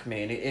shock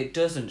me, and it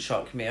doesn't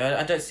shock me.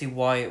 I don't see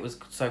why it was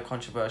so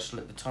controversial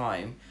at the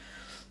time.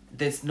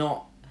 There's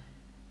not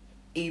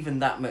even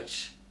that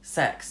much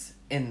sex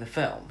in the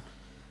film.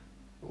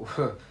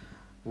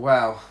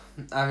 Well,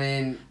 I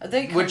mean,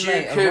 would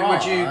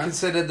you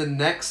consider the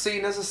next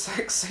scene as a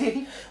sex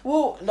scene?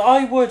 Well,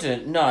 I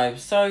wouldn't. No.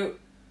 So,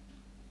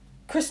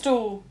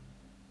 Crystal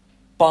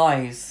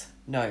buys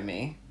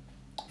Naomi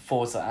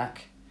for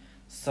Zach.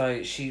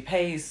 So she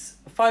pays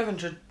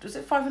 $500. Is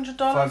it $500?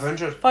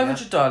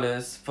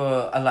 $500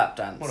 for a lap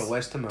dance. What a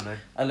waste of money.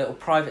 A little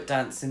private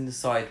dance in the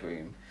side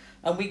room.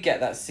 And we get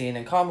that scene,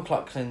 and Carl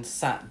McLaughlin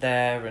sat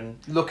there and...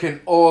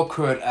 Looking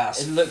awkward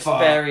as It looks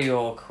very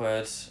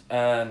awkward.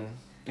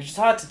 Which is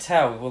hard to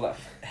tell with all that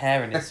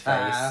hair in his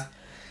face.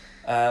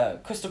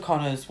 Crystal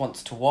Connors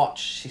wants to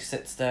watch. She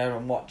sits there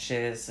and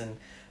watches, and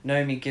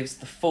Naomi gives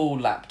the full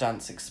lap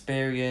dance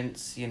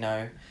experience, you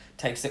know,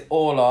 takes it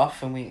all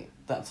off, and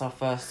that's our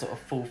first sort of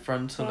full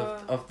frontal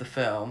of the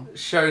film.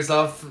 Shows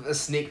off a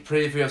sneak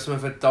preview of some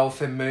of her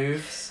dolphin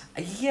moves.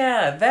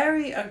 Yeah,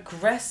 very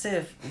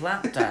aggressive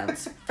lap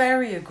dance.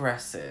 Very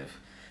aggressive.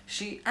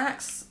 She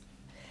acts...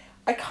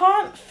 I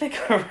can't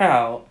figure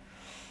out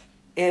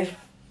if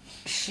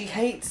she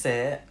hates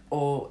it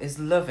or is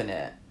loving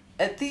it.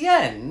 At the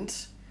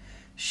end,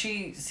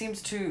 she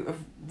seems to have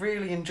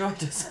really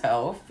enjoyed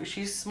herself.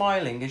 She's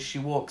smiling as she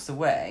walks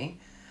away.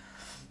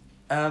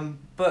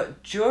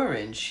 But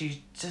during,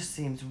 she just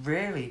seems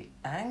really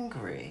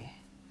angry.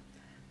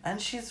 And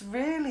she's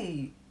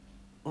really,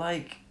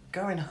 like,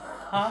 going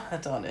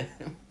hard on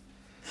him.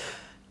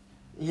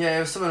 Yeah,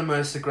 it was some of the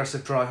most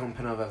aggressive dry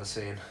humping I've ever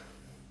seen.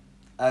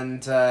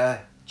 And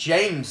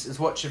James is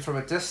watching from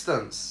a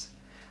distance.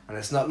 And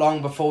it's not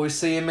long before we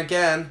see him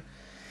again.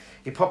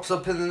 He pops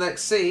up in the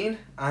next scene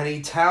and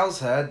he tells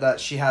her that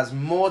she has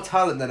more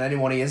talent than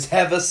anyone he has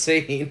ever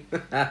seen.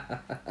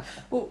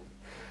 Well,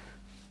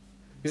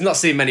 he's not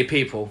seen many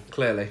people,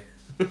 clearly.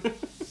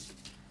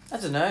 I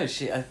don't know.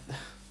 She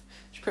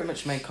pretty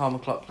much made Carl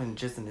McLaughlin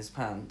jizz in his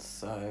pants,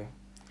 so...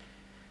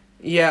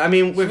 Yeah, I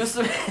mean... She must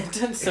have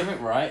done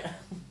something right.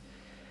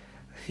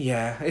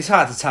 Yeah, it's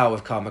hard to tell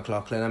with Carl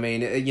McLaughlin. I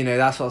mean,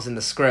 that's what's in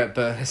the script,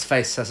 but his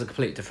face says a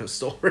complete different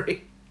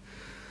story.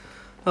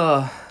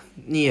 Oh,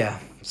 yeah.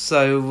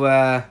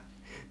 So,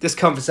 this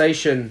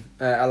conversation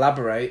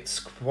elaborates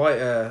quite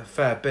a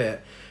fair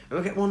bit. And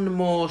we get one of the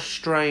more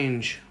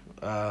strange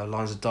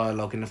lines of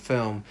dialogue in the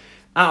film.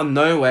 Out of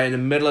nowhere, in the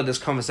middle of this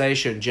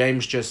conversation,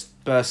 James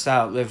just bursts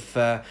out with,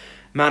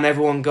 man,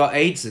 everyone got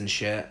AIDS and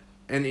shit.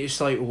 And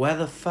it's like, where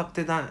the fuck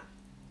did that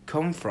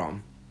come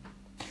from?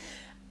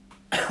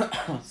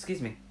 Excuse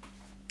me.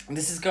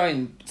 This is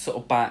going sort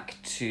of back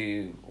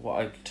to what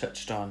I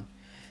touched on,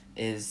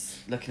 is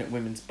looking at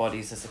women's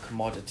bodies as a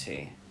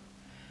commodity.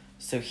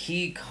 So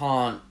he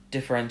can't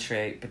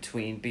differentiate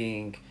between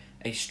being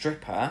a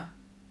stripper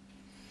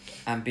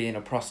and being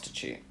a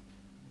prostitute.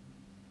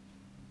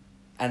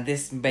 And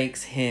this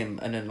makes him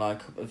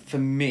for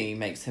me,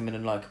 makes him an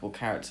unlikable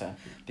character,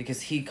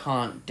 because he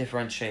can't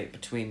differentiate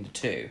between the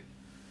two.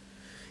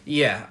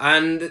 Yeah,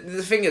 and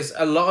the thing is,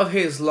 a lot of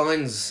his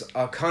lines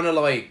are kind of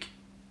like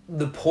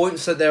the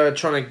points that they were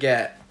trying to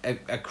get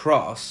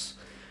across,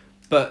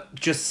 but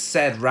just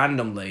said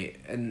randomly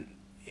and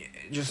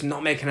just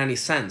not making any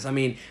sense. I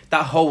mean,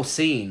 that whole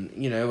scene,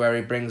 where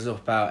he brings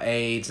up about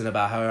AIDS and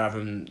about her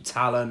having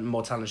talent,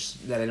 more talent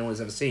than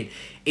anyone's ever seen,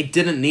 it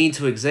didn't need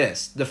to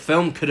exist. The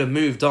film could have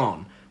moved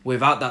on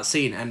without that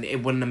scene and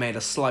it wouldn't have made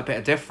a slight bit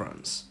of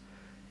difference.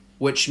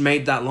 Which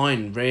made that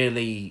line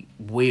really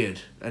weird,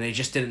 and it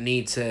just didn't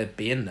need to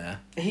be in there.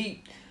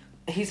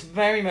 He's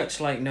very much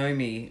like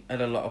Nomi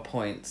at a lot of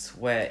points,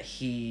 where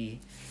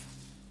he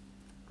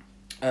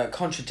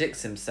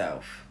contradicts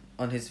himself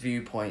on his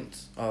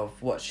viewpoint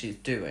of what she's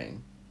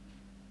doing.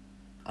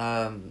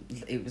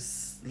 It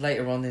was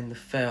later on in the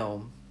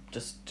film,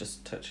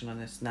 just touching on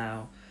this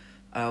now,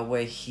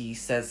 where he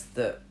says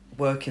that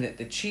working at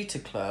the Cheetah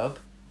Club,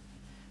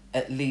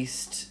 at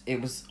least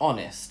it was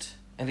honest.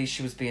 At least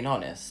she was being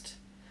honest.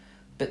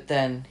 But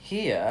then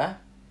here,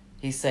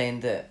 he's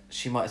saying that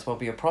she might as well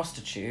be a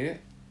prostitute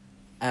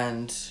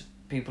and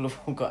people have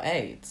all got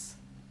AIDS.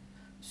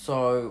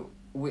 So,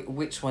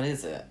 which one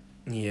is it?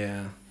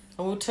 Yeah.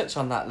 And we'll touch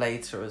on that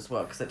later as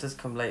well, because it does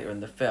come later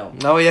in the film.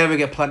 Oh yeah, we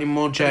get plenty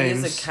more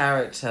James. He is a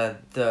character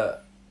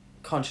that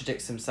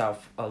contradicts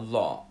himself a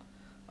lot,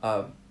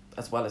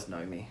 as well as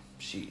Nomi.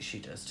 She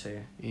does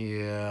too.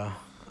 Yeah.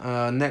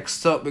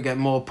 Next up, we get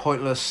more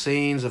pointless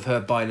scenes of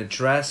her buying a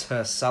dress,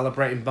 her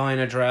celebrating buying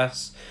a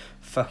dress.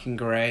 Fucking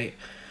great.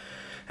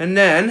 And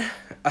then,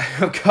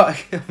 I've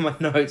got my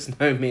notes,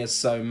 Nomi is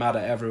so mad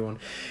at everyone.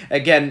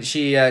 Again,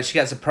 she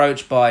gets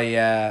approached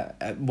by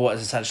what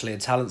is essentially a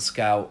talent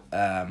scout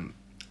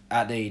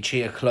at the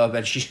Cheetah Club,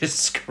 and she just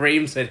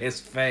screams in his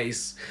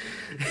face.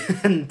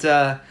 And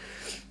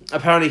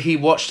apparently he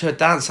watched her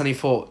dance and he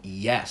thought,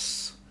 yes.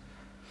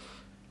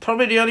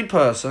 Probably the only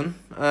person.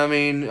 I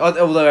mean,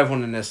 although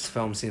everyone in this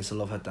film seems to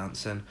love her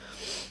dancing.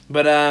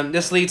 But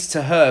this leads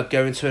to her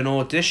going to an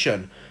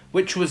audition,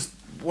 which was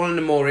one of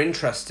the more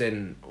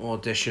interesting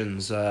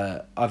auditions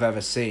I've ever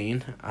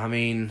seen. I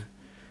mean,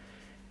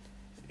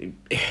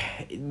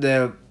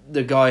 the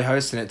guy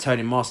hosting it,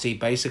 Tony Moss, he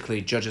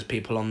basically judges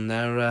people on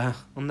their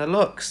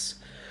looks.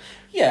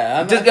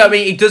 Yeah, I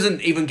mean, he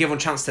doesn't even give them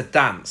a chance to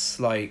dance.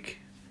 Like,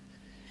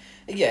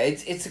 yeah,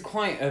 it's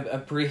quite a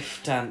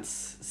brief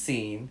dance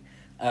scene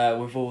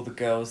with all the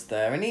girls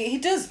there, and he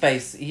does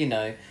base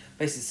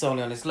it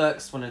solely on his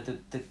looks. One of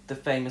the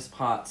famous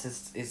parts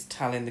is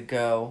telling the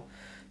girl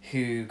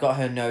who got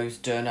her nose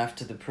done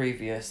after the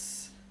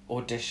previous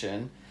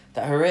audition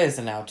that her ears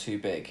are now too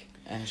big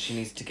and she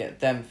needs to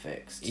get them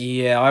fixed.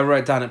 Yeah, I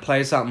wrote down it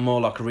plays out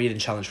more like a reading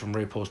challenge from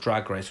RuPaul's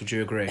Drag Race. Would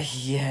you agree?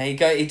 Yeah,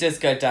 he does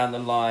go down the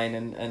line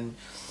and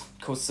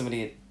calls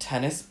somebody a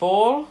tennis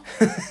ball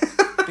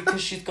because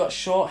she's got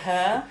short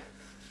hair.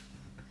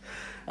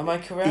 Am I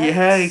correct?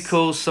 Yeah, he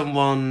calls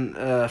someone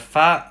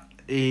fat.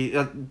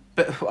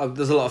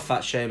 There's a lot of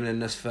fat shaming in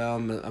this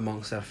film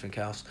amongst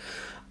everything else.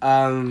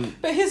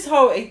 But his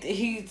whole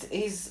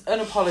he's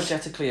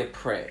unapologetically a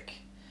prick,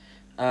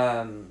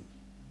 and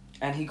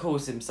he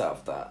calls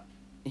himself that.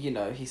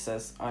 He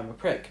says I'm a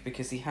prick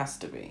because he has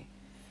to be.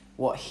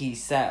 What he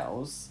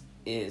sells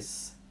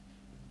is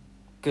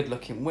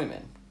good-looking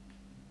women.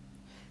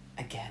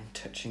 Again,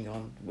 touching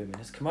on women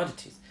as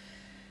commodities.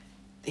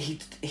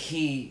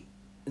 He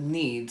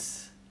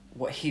needs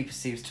what he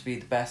perceives to be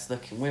the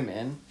best-looking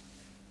women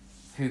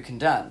who can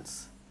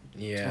dance.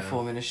 Yeah. To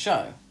perform in a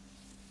show.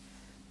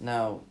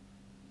 Now,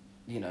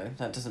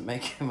 that doesn't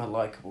make him a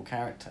likable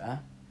character.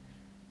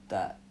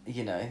 That,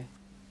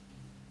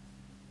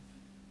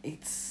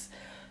 it's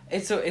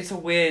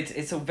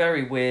a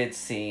very weird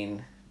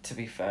scene, to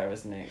be fair,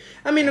 isn't it?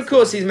 I mean, of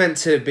course, he's meant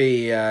to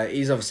be.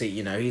 He's obviously,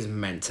 he's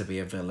meant to be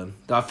a villain.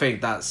 I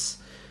think that's.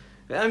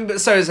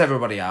 But so is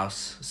everybody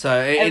else. So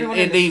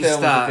it leaves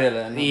that is a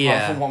villain,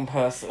 apart from one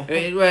person.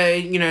 It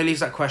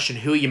leaves that question: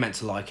 who are you meant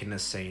to like in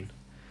this scene?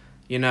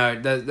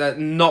 That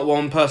not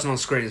one person on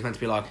screen is meant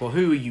to be like, well,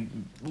 who are you?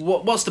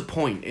 What's the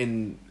point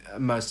in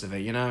most of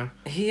it?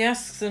 He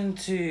asks them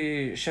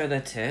to show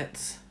their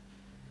tits,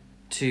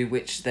 to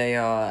which they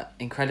are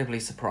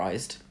incredibly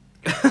surprised.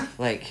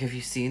 Like, have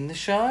you seen the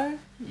show?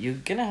 You're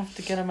gonna have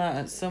to get them out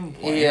at some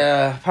point.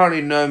 Yeah,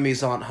 apparently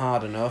Nomi's aren't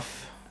hard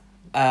enough.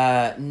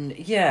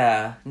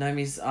 Yeah,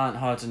 Nomi's aren't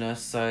hard enough,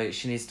 so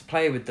she needs to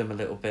play with them a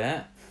little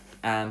bit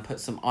and put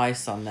some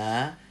ice on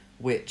there,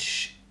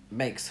 which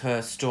makes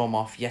her storm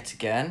off yet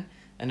again.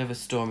 Another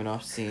storming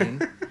off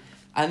scene.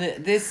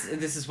 And this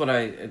is what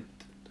I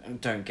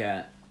don't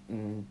get,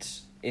 and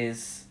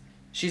is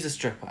she's a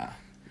stripper.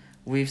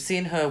 We've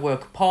seen her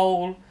work a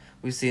pole,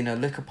 we've seen her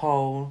lick a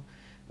pole,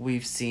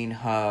 we've seen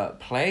her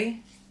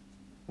play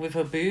with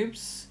her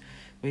boobs,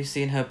 we've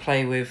seen her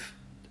play with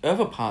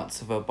other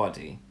parts of her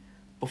body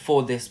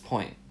before this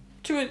point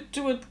to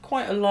a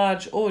quite a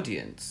large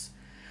audience.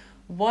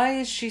 Why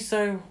is she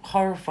so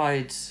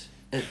horrified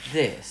at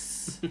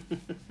this?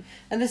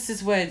 And this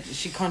is where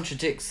she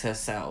contradicts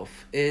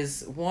herself,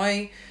 is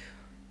why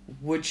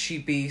would she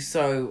be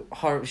so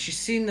horrible? She's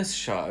seen this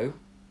show,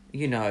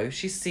 you know,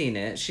 she's seen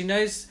it. She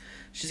knows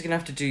she's going to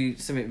have to do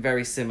something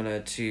very similar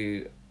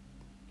to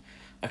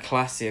a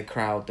classier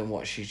crowd than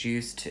what she's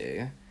used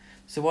to.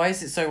 So why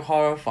is it so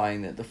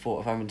horrifying that the thought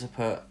of having to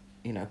put,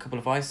 you know, a couple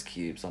of ice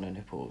cubes on her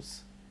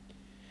nipples?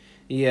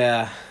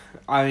 Yeah,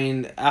 I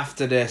mean,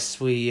 after this,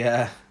 we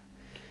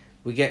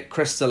get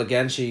Crystal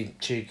again. She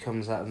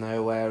comes out of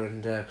nowhere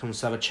and comes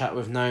to have a chat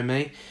with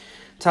Nomi.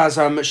 Tells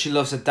her how much she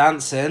loves her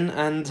dancing,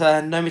 and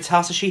Nomi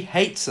tells her she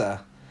hates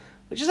her,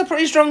 which is a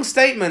pretty strong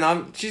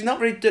statement. She's not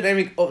really done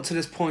anything up to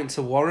this point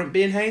to warrant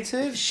being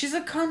hated. She's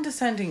a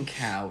condescending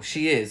cow.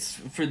 She is,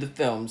 through the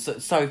film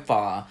so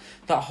far.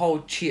 That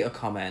whole cheater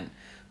comment.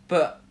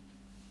 But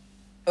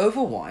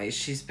otherwise,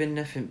 she's been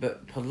nothing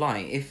but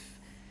polite. If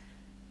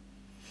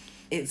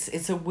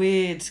it's a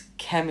weird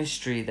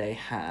chemistry they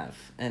have,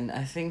 and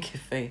I think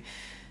if they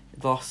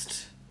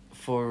lost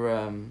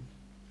for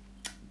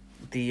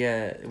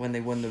when they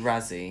won the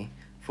Razzie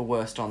for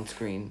worst on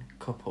screen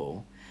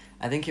couple,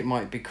 I think it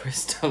might be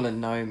Crystal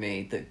and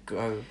Nomi that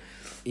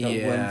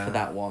won for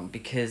that one,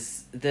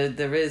 because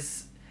there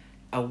is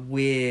a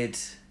weird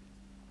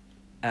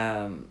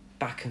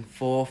back and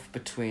forth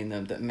between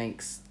them that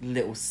makes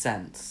little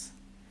sense.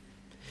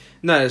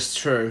 No, it's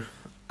true.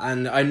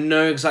 And I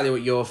know exactly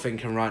what you're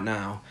thinking right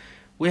now.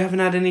 We haven't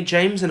had any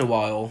James in a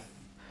while.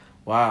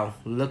 Wow,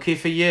 lucky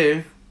for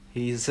you.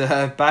 He's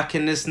back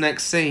in this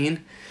next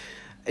scene.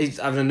 He's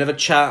having another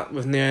chat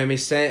with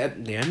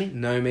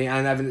Nomi,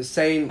 and having the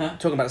same,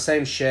 talking about the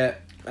same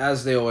shit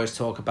as they always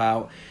talk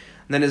about.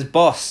 And then his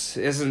boss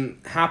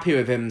isn't happy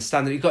with him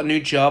standing. He's got a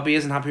new job. He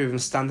isn't happy with him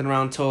standing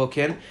around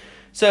talking.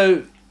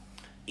 So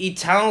he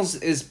tells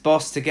his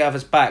boss to get off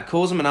his back,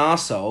 calls him an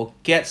arsehole,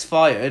 gets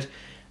fired,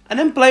 and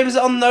then blames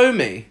it on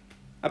Nomi.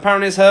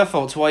 Apparently it's her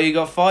fault to why he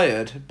got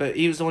fired, but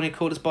he was the one who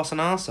called his boss an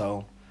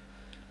arsehole.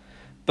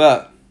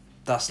 But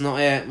that's not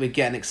it. We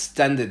get an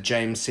extended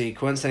James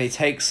sequence, and he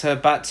takes her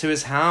back to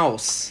his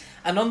house.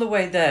 And on the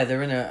way there,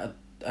 they're in a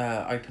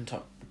open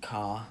top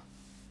car,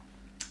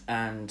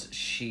 and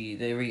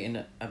they're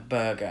eating a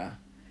burger,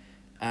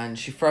 and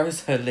she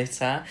throws her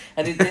litter.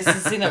 And this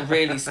is the scene that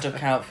really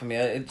stuck out for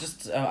me.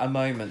 Just a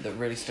moment that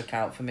really stuck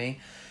out for me.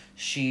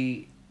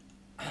 She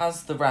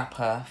has the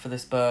wrapper for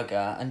this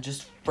burger and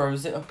just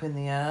throws it up in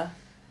the air.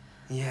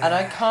 Yeah. And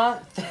I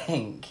can't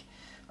think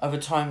of a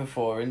time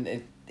before,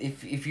 and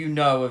if you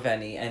know of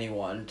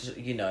anyone,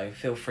 you know,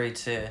 feel free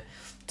to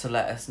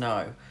let us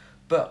know.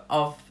 But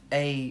of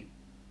a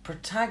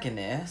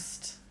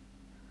protagonist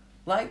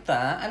like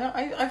that,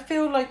 and I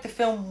feel like the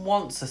film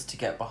wants us to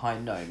get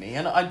behind Nomi,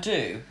 and I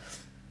do.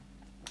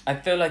 I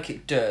feel like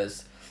it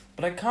does,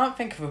 but I can't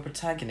think of a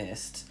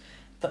protagonist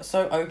that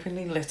so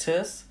openly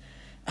litters.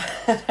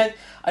 I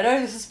know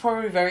this is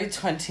probably very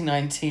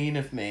 2019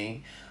 of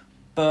me,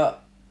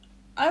 but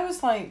I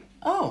was like,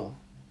 oh,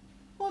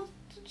 well,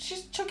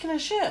 she's chucking her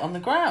shit on the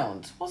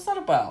ground. What's that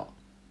about?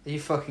 Are you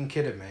fucking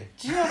kidding me?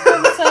 Do you not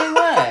feel the same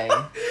way?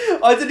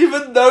 I didn't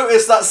even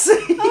notice that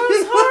scene. I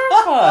was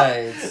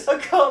horrified.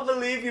 I can't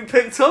believe you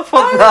picked up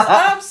on that.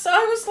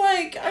 I was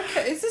like,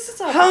 okay, is this a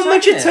type How of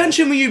much jacket?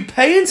 attention were you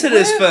paying to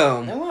this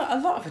film? Well, a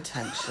lot of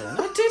attention.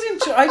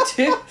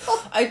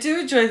 I do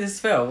enjoy this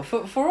film.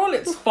 For all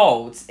its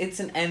faults, it's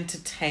an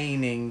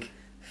entertaining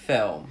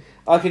film.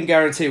 I can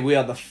guarantee we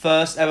are the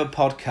first ever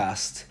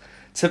podcast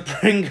to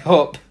bring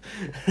up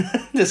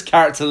this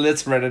character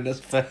littering in this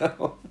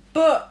film.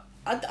 But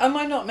am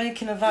I not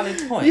making a valid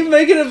point? You're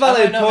making a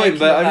valid point,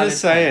 but I'm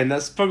just saying,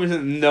 that's probably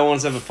something no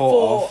one's ever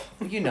thought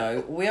of. You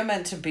know, we are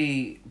meant to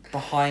be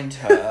behind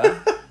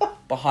her,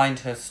 behind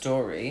her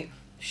story.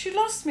 She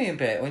lost me a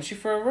bit when she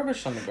threw her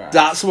rubbish on the ground.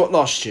 That's what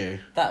lost you?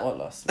 That what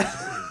lost me.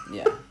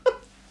 Yeah.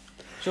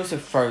 She also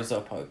froze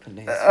up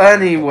openly.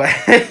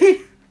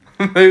 Anyway,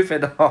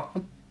 moving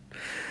on.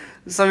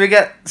 So we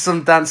get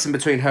some dancing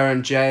between her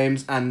and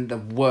James, and the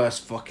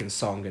worst fucking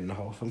song in the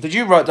whole film. Did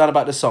you write down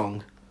about the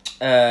song?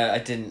 I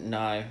didn't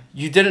know.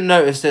 You didn't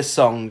notice this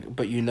song,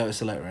 but you noticed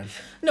the lettering.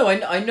 No,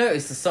 I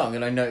noticed the song,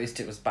 and I noticed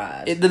it was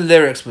bad. The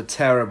lyrics were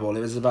terrible. It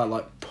was about,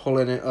 like,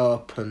 pulling it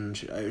up,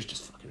 and it was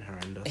just fucking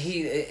horrendous.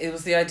 It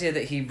was the idea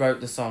that he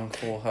wrote the song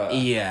for her.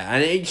 Yeah,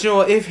 and you know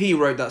what? If he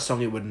wrote that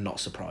song, it would not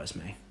surprise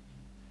me.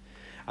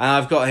 And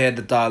I've got here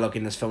the dialogue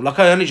in this film. Like,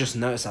 I only just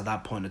noticed at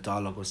that point the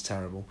dialogue was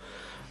terrible.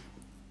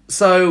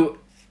 So,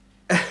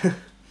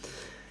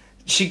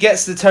 she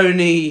gets the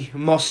Tony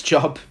Moss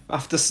job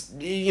after,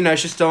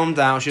 she's stormed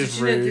out, she was Did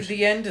you know rude.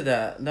 the end of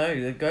that?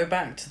 No, go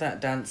back to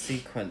that dance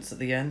sequence at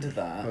the end of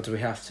that. Or do we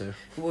have to?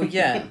 Well,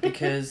 yeah,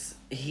 because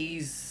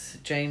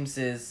James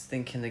is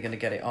thinking they're going to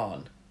get it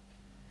on.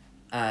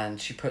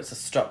 And she puts a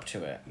stop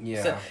to it.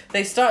 Yeah. So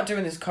they start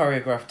doing this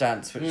choreographed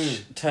dance,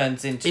 which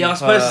turns into Yeah, I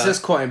suppose her this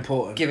is quite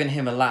important. giving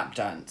him a lap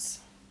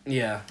dance,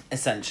 Yeah.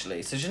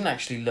 essentially. So she didn't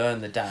actually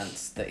learn the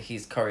dance that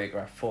he's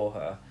choreographed for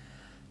her.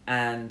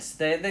 And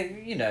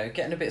they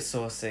getting a bit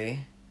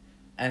saucy.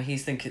 And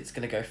he's thinking it's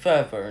going to go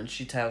further. And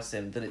she tells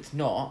him that it's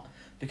not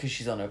because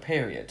she's on her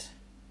period.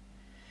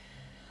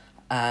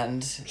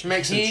 And She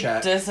makes him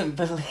check. He doesn't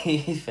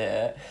believe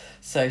it.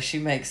 So she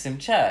makes him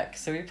check.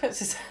 So he puts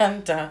his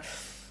hand down.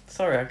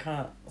 Sorry, I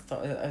can't.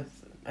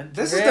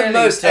 This is the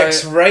most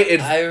X-rated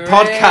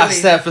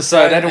podcast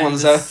episode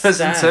anyone's ever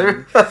listened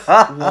to.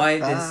 Why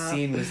this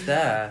scene was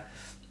there.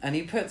 And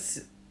he puts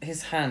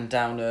his hand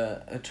down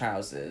her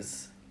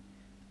trousers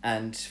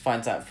and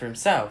finds out for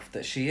himself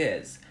that she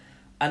is.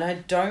 And I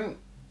don't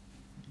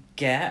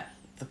get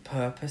the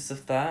purpose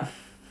of that.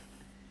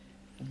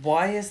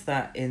 Why is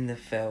that in the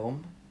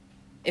film?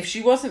 If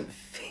she wasn't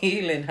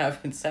feeling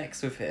having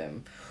sex with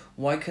him,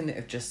 why couldn't it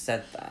have just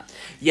said that?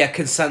 Yeah,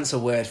 consent's a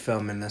weird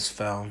film in this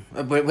film.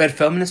 Weird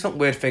film in this film?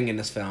 Weird thing in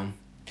this film.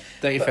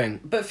 Don't you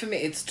think? But for me,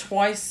 it's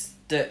twice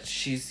that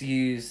she's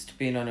used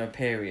being on her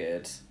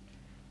period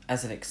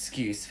as an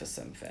excuse for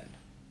something.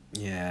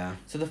 Yeah.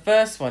 So the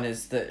first one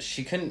is that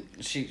she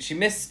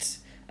missed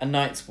a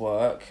night's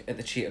work at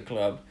the Cheetah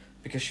Club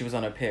because she was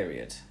on her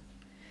period.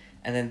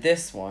 And then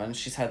this one,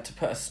 she's had to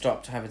put a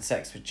stop to having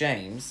sex with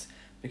James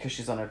because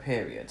she's on her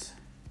period.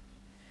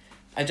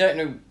 I don't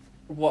know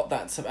what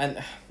that's...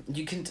 And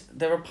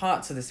there are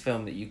parts of this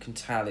film that you can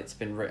tell it's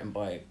been written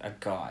by a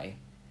guy.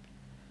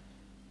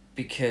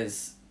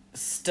 Because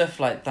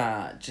stuff like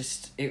that,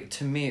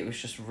 to me, it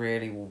was just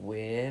really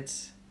weird.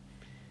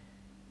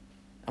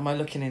 Am I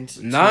looking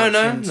into... No.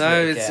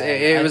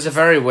 It was a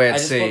very weird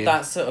scene. I just thought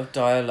that sort of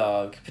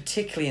dialogue,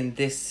 particularly in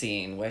this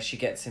scene where she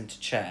gets him to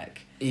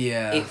check...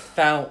 Yeah. It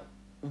felt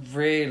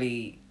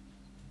really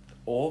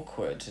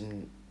awkward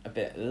and a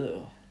bit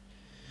ugh.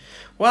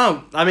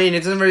 Well, I mean,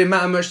 it doesn't really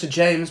matter much to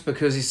James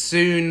because he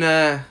soon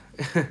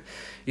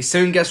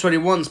gets what he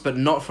wants, but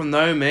not from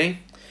Naomi.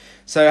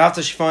 So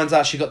after she finds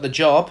out she got the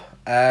job,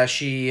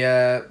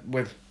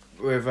 with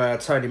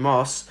Tony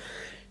Moss,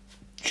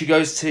 she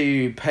goes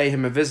to pay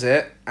him a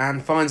visit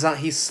and finds out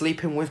he's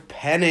sleeping with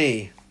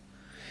Penny.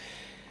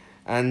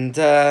 And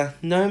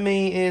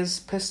Naomi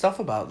is pissed off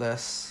about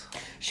this.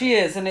 She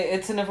is, and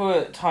it's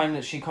another time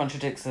that she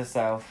contradicts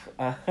herself.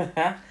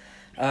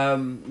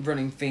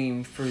 Running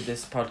theme through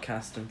this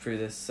podcast and through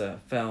this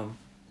film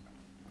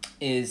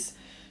is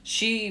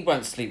she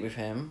won't sleep with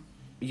him.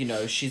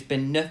 She's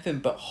been nothing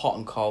but hot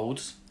and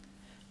cold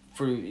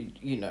through,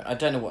 I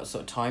don't know what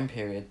sort of time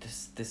period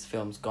this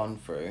film's gone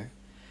through.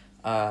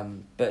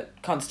 But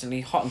constantly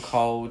hot and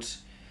cold,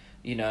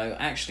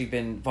 actually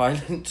been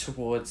violent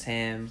towards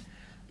him.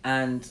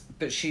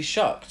 But she's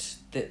shocked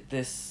that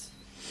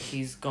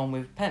he's gone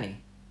with Penny.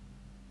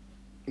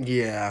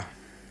 Yeah.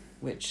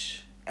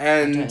 Which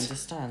and I don't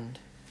understand.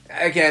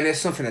 Again, it's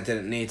something that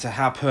didn't need to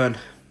happen.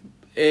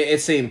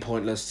 It seemed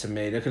pointless to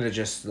me. They could have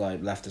just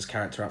left his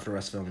character out for the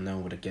rest of the film and no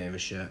one would have gave a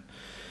shit.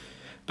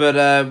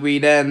 But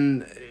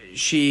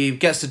she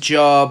gets the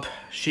job.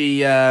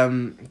 She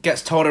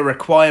gets told her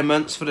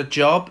requirements for the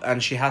job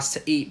and she has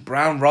to eat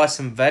brown rice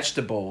and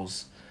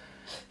vegetables.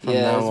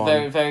 Yeah, it's a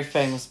very, very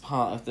famous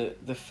part of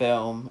the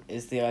film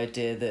is the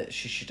idea that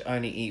she should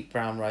only eat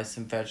brown rice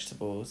and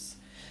vegetables,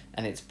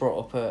 and it's brought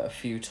up a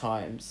few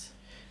times.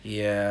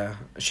 Yeah,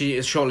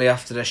 shortly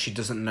after this she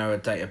doesn't know her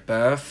date of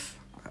birth.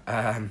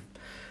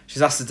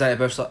 She's asked the date of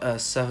birth,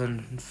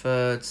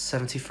 7/3,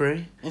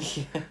 73.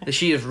 Yeah.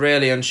 She is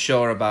really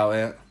unsure about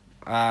it.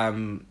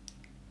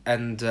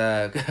 And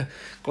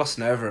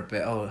glossing over a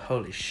bit, oh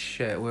holy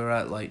shit, we're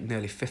at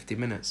nearly 50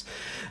 minutes.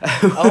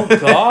 Oh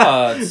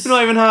god. We're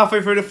not even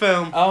halfway through the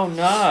film. Oh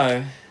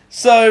no.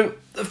 So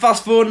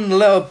fast forwarding a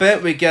little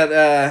bit, we get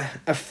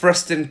a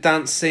thrusting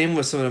dance scene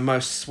with some of the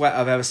most sweat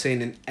I've ever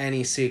seen in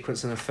any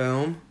sequence in a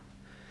film.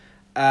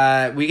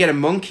 We get a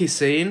monkey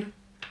scene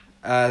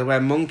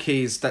where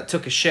monkeys that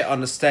took a shit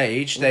on the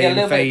stage, they get a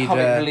little bit invade. Of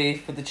comic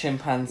relief with the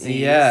chimpanzees.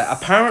 Yeah,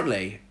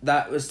 apparently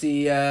that was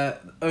the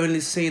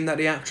only scene that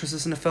the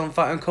actresses in the film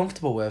felt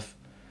uncomfortable with.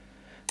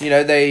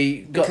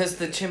 Because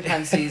the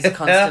chimpanzees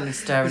constantly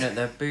staring at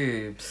their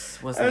boobs,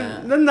 wasn't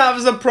it? Then that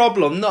was a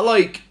problem. Not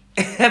like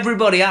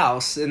everybody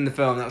else in the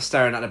film that was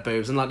staring at the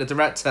boobs, and the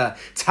director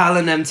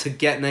telling them to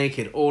get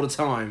naked all the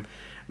time.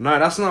 No,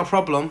 that's not a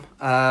problem.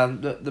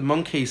 The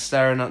monkeys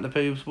staring at the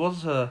boobs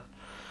was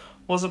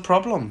a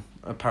problem,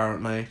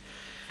 apparently.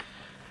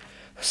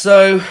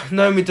 So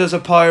Naomi does a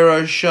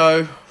pyro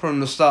show from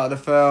the start of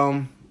the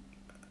film.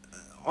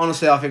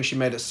 Honestly, I think she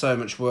made it so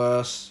much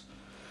worse.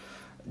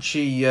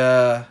 She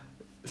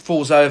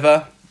falls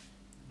over,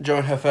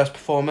 during her first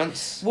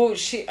performance. Well,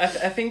 I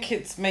think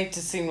it's made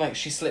to seem like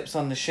she slips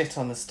on the shit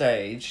on the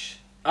stage.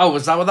 Oh,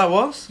 was that what that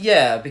was?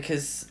 Yeah,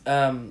 because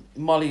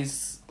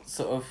Molly's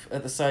sort of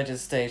at the side of the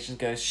stage and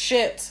goes,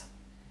 shit!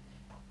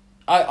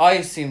 I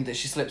assumed that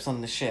she slips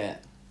on the shit.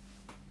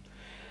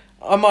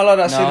 I might like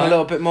that No. scene a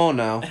little bit more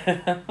now.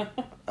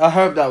 I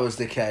hope that was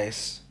the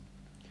case.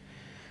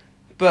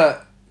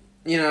 But,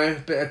 you know,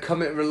 bit of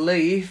comic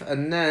relief,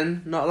 and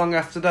then, not long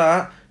after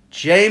that,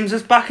 James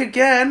is back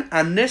again,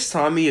 and this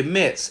time he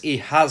admits he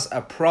has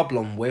a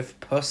problem with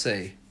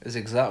pussy. His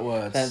exact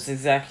words. That's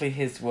exactly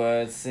his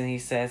words, and he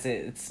says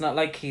it's not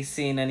like he's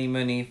seen any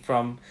money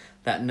from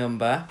that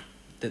number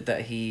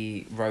that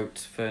he wrote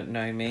for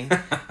Naomi,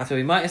 so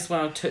he might as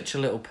well touch a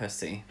little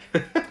pussy.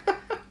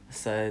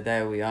 So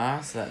there we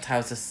are. So that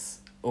tells us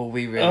all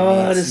we really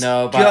need to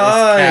know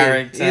about this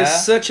character.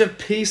 He's such a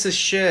piece of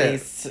shit.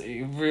 He's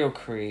a real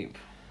creep.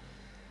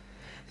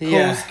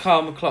 Yeah. Calls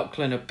Carl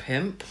McLaughlin a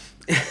pimp.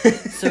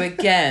 So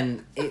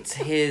again, it's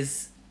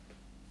his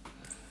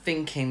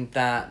thinking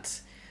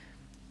that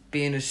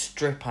being a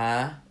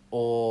stripper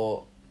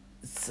or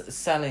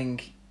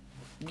selling,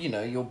 you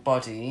know, your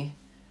body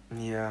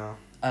Yeah.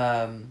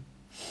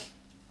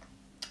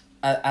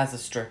 as a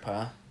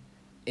stripper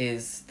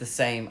is the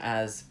same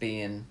as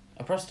being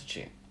a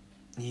prostitute.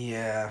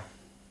 Yeah.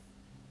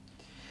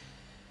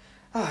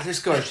 Oh, this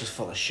guy's just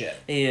full of shit.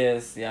 He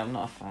is, yeah, I'm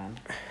not a fan.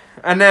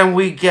 And then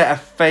we get a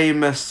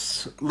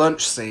famous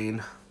lunch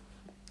scene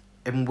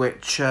in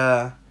which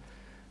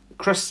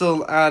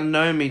Crystal and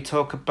Naomi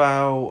talk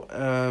about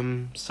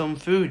some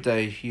food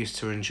they used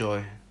to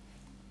enjoy.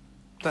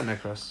 Don't know,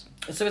 Chris.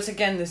 So it's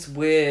again this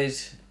weird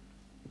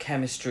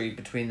chemistry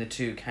between the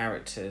two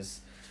characters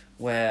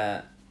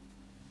where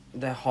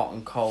they're hot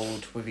and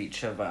cold with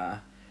each other.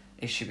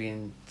 Is she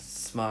being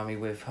smarmy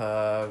with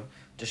her?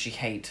 Does she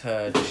hate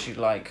her? Does she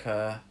like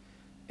her?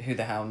 Who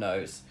the hell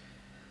knows?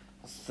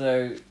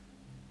 So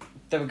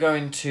they were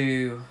going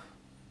to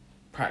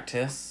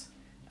practice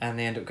and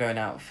they end up going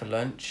out for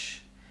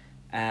lunch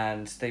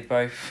and they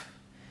both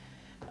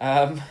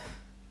bond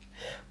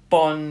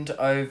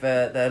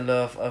over their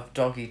love of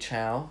doggy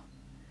chow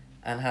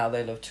and how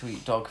they love to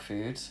eat dog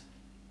food.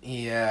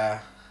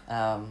 Yeah.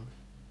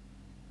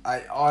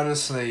 I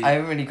honestly... I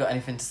haven't really got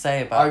anything to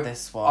say about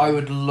this one. I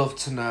would love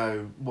to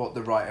know what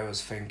the writer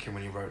was thinking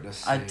when he wrote this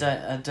scene.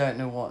 I don't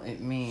know what it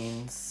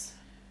means.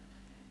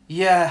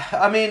 Yeah,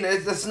 I mean,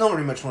 there's not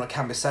really much more that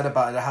can be said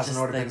about it. It hasn't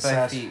already been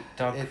said. They both eat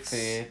dog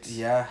food.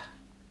 Yeah.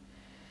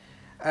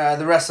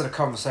 The rest of the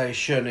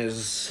conversation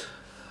is,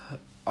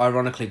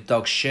 ironically,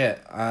 dog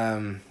shit.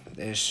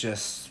 It's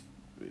just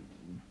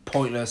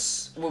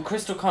pointless. Well,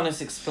 Crystal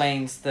Connors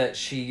explains that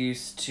she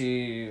used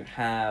to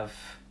have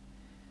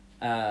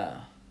a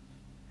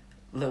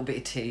little bit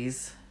of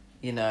tease,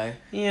 you know,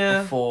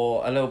 Yeah.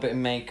 before a little bit of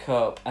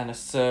makeup, and a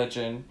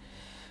surgeon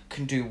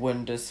can do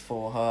wonders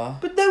for her.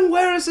 But then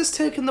where has this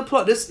taken the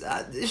plot? This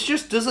it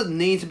just doesn't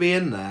need to be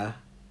in there.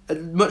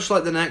 Much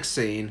like the next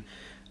scene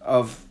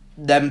of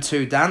them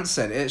two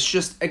dancing. It's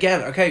just,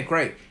 again, okay,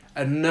 great.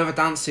 Another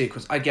dance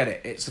sequence. I get it.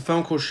 It's a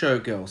film called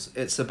Showgirls.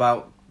 It's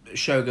about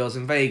showgirls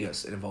in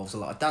Vegas. It involves a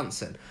lot of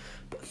dancing.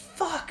 But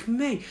fuck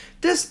me.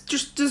 This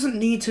just doesn't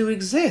need to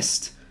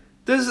exist.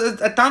 There's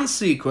a dance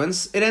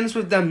sequence. It ends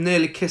with them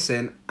nearly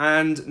kissing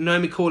and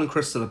Naomi calling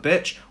Crystal a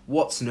bitch.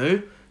 What's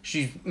new?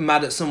 She's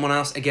mad at someone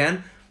else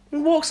again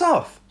and walks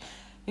off.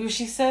 Well,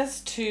 she says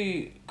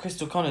to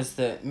Crystal Connors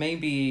that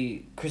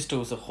maybe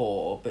Crystal's a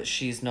whore, but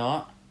she's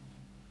not.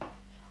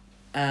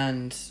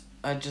 And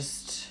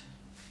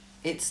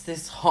it's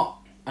this hot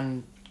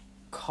and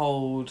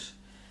cold,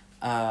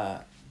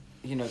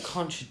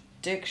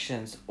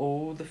 contradictions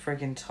all the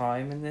friggin'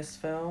 time in this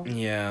film.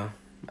 Yeah.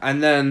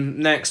 And then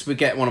next we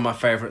get one of my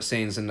favourite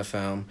scenes in the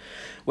film,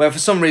 where for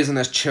some reason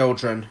there's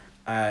children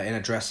in a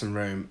dressing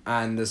room,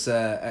 and there's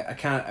a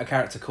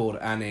character called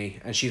Annie,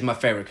 and she's my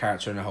favourite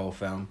character in the whole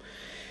film.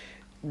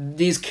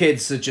 These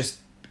kids are just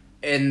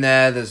in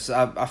there. There's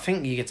I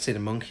think you get to see the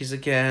monkeys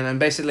again, and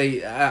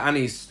basically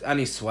Annie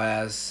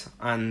swears,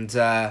 and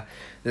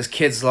there's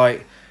kids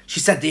like, she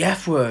said the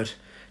F word.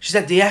 She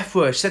said the F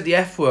word. She said the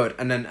F word.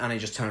 And then Annie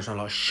just turns around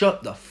like,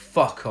 shut the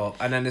fuck up.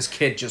 And then this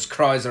kid just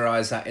cries her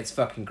eyes out. It's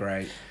fucking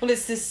great. Well,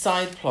 it's this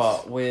side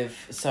plot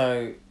with,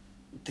 so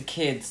the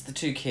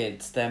two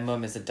kids, their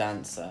mum is a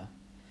dancer.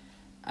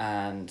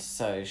 And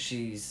so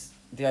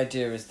the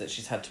idea is that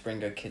she's had to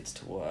bring her kids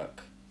to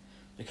work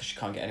because she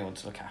can't get anyone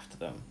to look after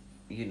them,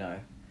 you know.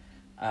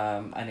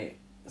 And it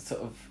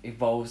sort of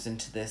evolves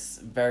into this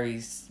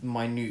very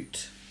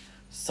minute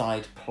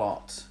side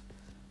plot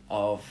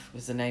of,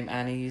 was the name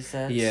Annie, you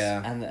said?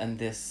 Yeah. And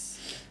this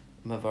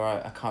mother,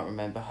 I can't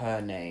remember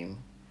her name,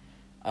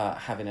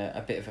 having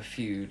a bit of a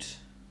feud,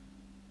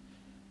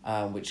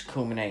 which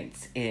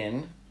culminates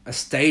in A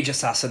stage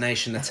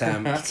assassination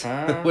attempt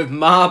with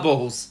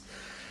marbles.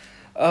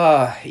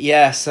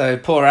 Yeah, so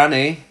poor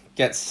Annie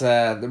gets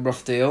the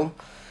rough deal.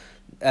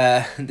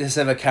 This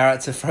other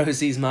character throws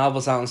these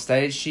marbles out on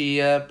stage. She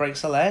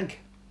breaks her leg.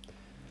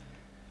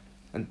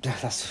 And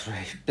that's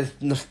right.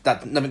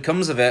 Nothing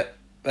comes of it.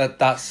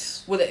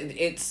 That's Well,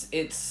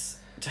 it's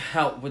to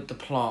help with the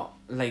plot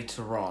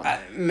later on.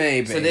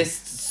 maybe. So this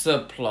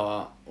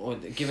subplot, or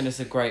giving us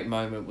a great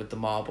moment with the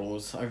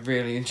marbles. I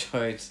really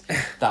enjoyed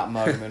that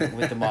moment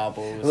with the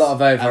marbles. A lot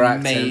of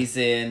overacting.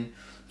 Amazing,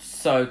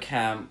 so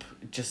camp,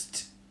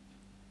 just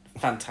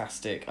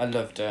fantastic. I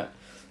loved it.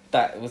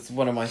 That was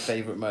one of my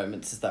favourite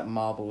moments. Is that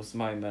marbles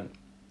moment.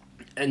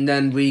 And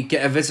then we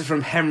get a visit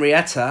from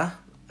Henrietta,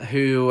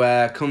 who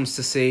comes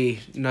to see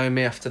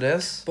Naomi after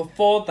this.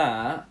 Before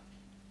that,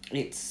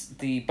 it's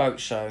the boat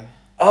show.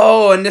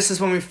 Oh, and this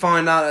is when we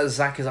find out that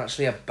Zach is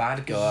actually a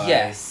bad guy.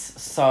 Yes.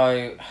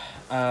 So,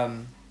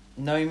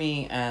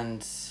 Naomi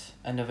and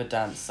another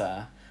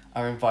dancer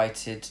are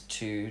invited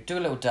to do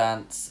a little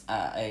dance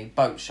at a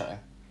boat show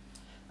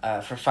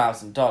for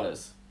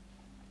 $1,000.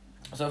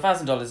 So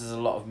 $1,000 is a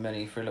lot of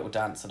money for a little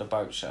dance at a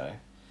boat show.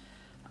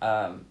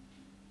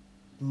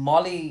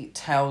 Molly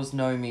tells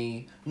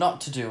Naomi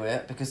not to do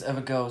it because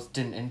other girls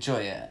didn't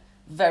enjoy it.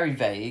 Very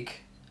vague.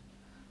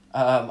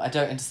 I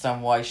don't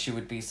understand why she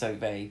would be so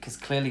vague, because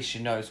clearly she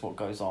knows what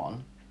goes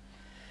on.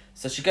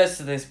 So she goes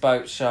to this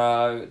boat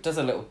show, does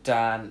a little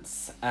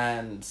dance,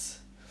 and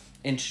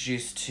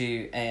introduced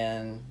to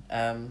an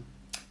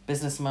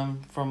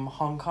businessman from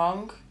Hong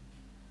Kong.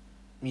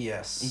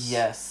 Yes.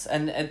 Yes,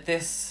 and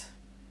this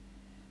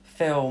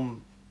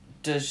film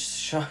does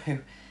show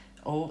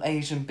all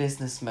Asian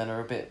businessmen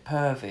are a bit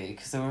pervy,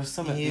 because there were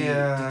some at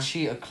the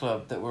Cheetah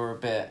Club that were a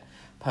bit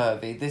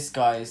pervy. This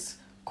guy's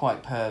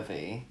quite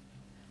pervy.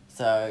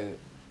 So,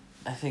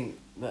 I think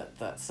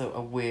that's a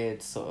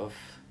weird sort of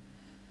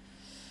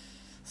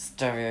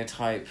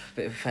stereotype,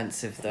 bit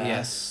offensive there.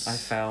 Yes. I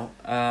felt.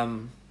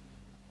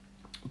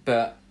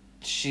 But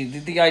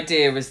the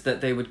idea is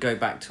that they would go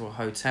back to a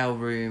hotel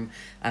room,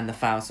 and the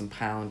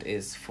 £1,000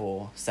 is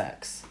for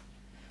sex,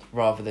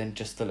 rather than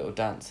just a little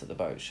dance at the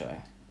boat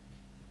show.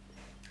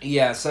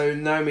 Yeah, so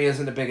Naomi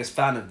isn't the biggest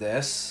fan of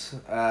this.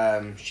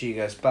 She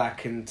goes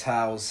back and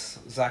tells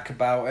Zach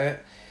about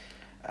it.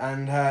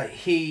 And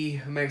he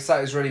makes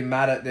out he's really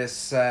mad at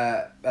this,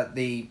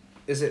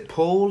 is it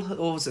Paul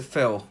or was it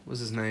Phil? What was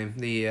his name?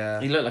 He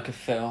looked like a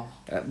Phil.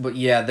 But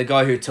yeah, the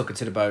guy who took her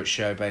to the boat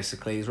show,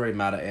 basically. He's really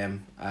mad at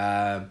him.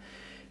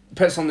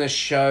 Puts on this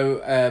show,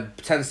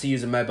 pretends to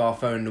use a mobile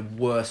phone in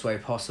the worst way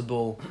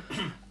possible.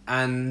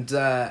 And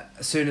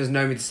as soon as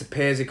Naomi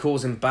disappears, he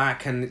calls him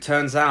back, and it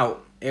turns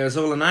out it was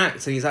all an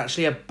act, and he's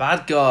actually a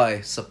bad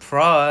guy.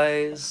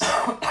 Surprise!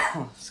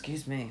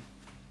 Excuse me.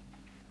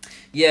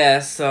 Yeah,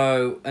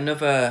 so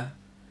another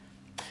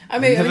he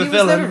was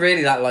villain. never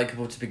really that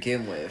likeable to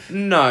begin with.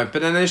 No,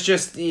 but then it's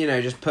just,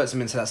 just puts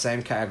him into that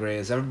same category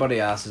as everybody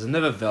else. There's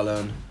another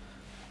villain.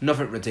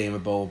 Nothing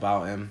redeemable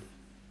about him.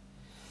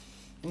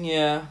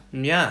 Yeah.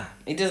 Yeah.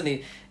 He doesn't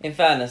need... In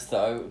fairness,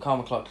 though,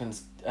 Carl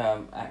McLaughlin's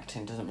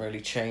acting doesn't really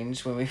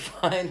change when we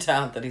find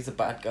out that he's a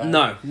bad guy.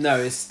 No,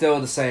 it's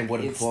still the same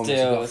wooden performance.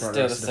 It's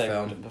still the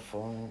same wooden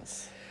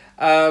performance.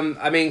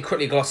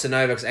 Quickly glossing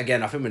over, because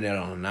again, I think we're nearly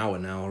on an hour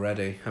now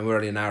already, and we're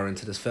already an hour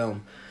into this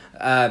film.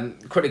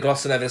 Quickly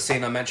glossing over the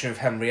scene I mentioned with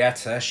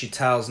Henrietta, she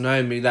tells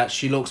Naomi that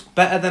she looks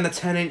better than a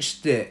 10-inch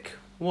stick.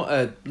 What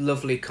a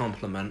lovely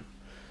compliment.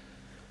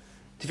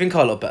 Do you think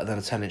I look better than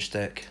a 10-inch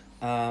stick?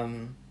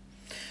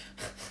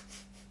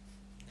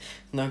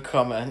 No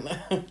comment.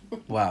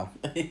 Wow.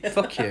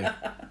 Fuck you.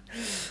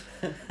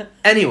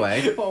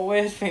 Anyway. What a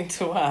weird thing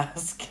to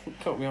ask.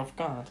 Caught me off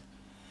guard.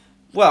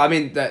 Well, I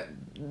mean,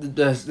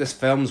 this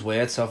film's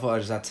weird, so I thought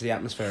I'd just add to the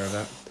atmosphere of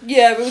it.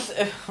 Yeah,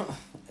 but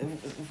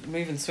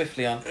moving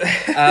swiftly on.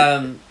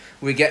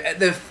 We get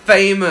the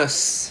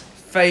famous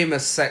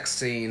sex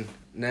scene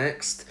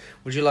next.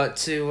 Would you like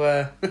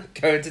to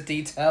go into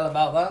detail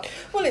about that?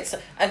 Well,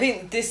 I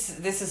think this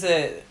is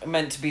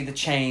meant to be the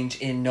change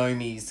in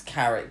Naomi's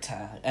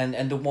character,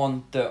 and the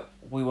one that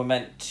we were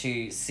meant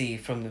to see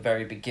from the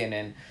very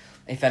beginning,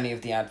 if any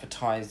of the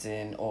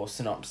advertising or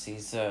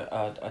synopses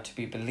are to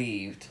be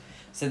believed.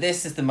 So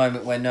this is the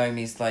moment where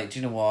Naomi's like, do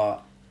you know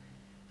what?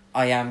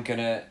 I am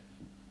gonna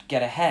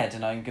get ahead,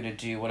 and I'm gonna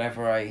do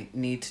whatever I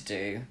need to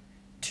do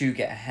to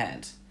get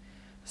ahead.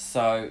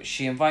 So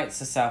she invites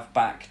herself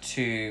back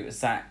to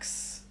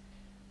Zach's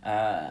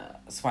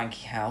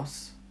swanky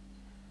house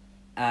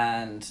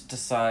and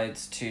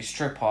decides to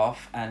strip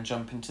off and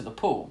jump into the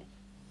pool.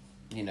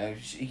 You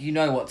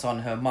know what's on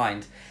her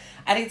mind.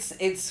 And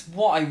it's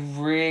what I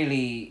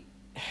really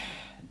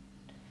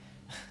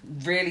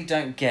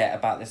don't get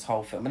about this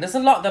whole film. And there's a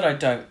lot that I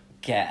don't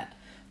get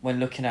when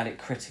looking at it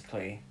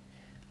critically.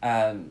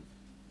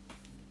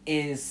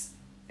 Is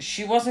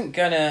she wasn't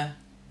gonna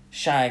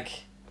shag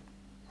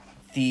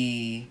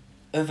the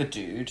other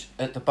dude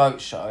at the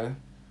boat show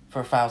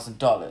for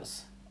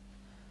 $1,000,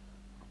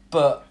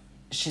 but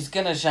she's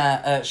gonna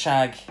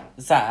shag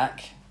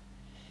Zach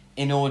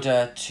in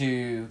order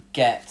to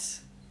get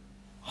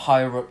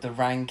higher up the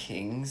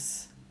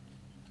rankings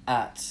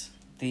at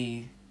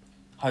the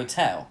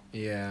hotel.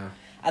 Yeah.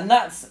 And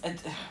that's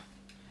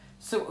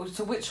so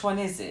which one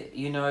is it?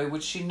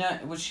 Would she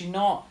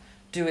not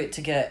do it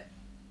to get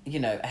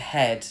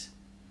ahead,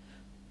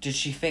 Did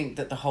she think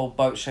that the whole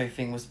boat show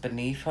thing was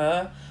beneath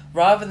her?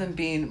 Rather than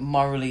being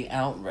morally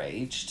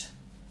outraged,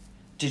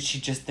 did she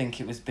just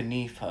think it was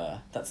beneath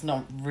her? That's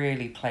not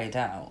really played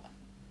out.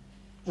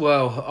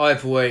 Well,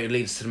 either way, it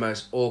leads to the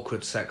most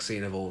awkward sex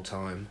scene of all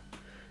time.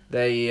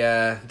 They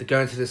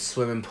go into this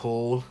swimming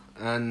pool,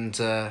 and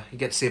you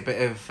get to see a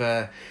bit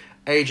of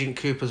Agent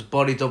Cooper's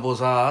body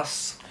double's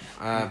ass.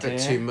 A bit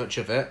too much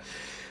of it.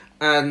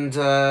 And,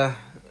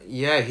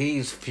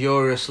 he's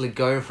furiously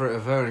going for it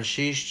with her, and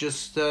she's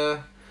just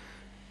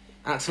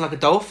acting like a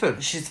dolphin.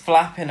 She's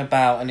flapping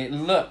about, and it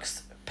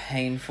looks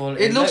painful.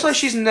 It looks like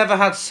she's never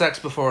had sex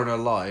before in her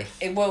life.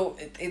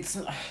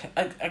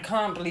 I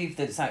can't believe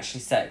that it's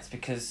actually sex,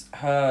 because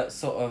her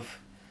sort of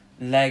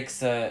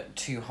legs are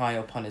too high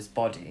up on his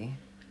body.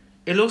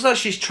 It looks like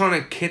he's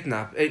trying to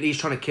kidnap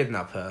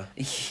her.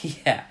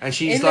 Yeah. And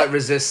she's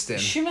resisting.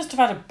 She must have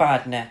had a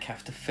bad neck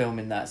after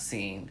filming that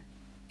scene.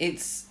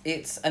 It's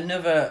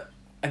another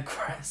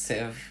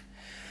aggressive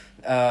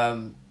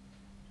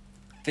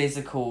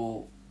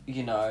physical,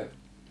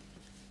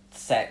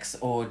 sex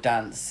or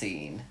dance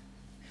scene.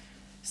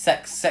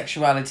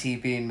 Sexuality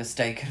being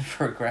mistaken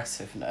for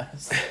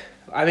aggressiveness.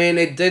 I mean,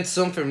 it did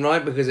something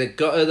right because it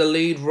got her the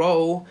lead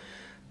role,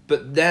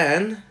 but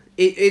then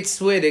it's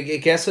weird.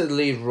 It gets her the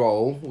lead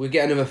role. We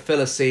get another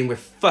filler scene with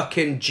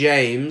fucking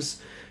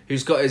James,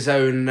 who's got his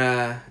own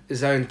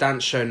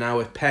dance show now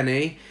with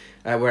Penny,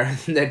 where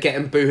they're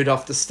getting booed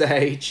off the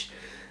stage.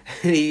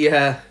 He's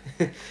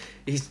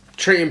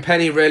treating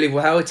Penny really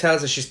well. He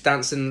tells her she's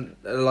dancing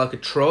like a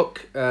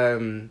truck.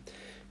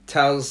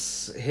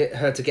 Tells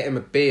her to get him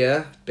a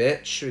beer,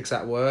 bitch,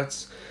 exact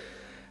words.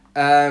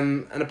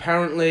 And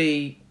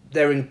apparently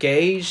they're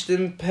engaged,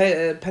 and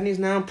Penny's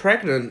now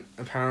pregnant,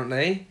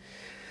 apparently.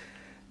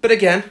 But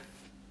again,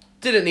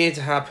 didn't need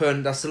to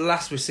happen. That's the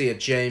last we see of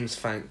James,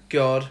 thank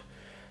God.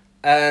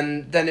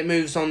 And then it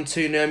moves on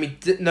to Naomi.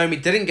 Naomi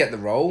didn't get the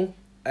role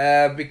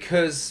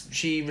because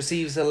she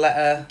receives a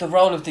letter. The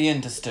role of the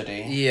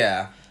understudy.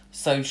 Yeah.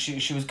 So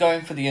she was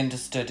going for the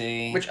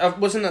understudy. Which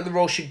wasn't that the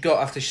role she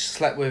got after she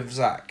slept with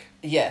Zach?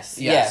 Yes.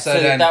 Yeah. Yeah. So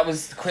then, that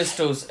was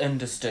Crystal's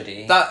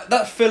understudy.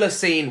 That filler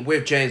scene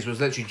with James was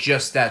literally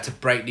just there to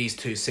break these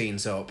two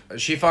scenes up.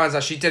 She finds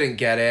out she didn't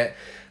get it.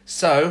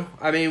 So,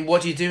 I mean,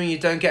 what do you do when you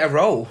don't get a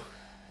role?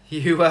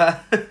 You,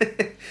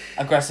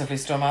 aggressively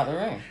storm out the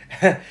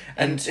room.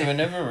 Into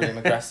another room,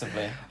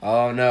 aggressively.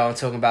 Oh, no, I'm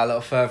talking about a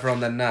little further on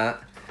than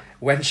that.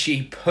 When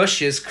she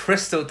pushes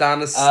Crystal down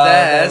the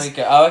stairs. There we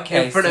go. Oh,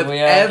 okay, in front of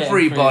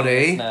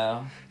everybody.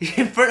 Now.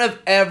 In front of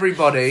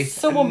everybody.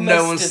 Someone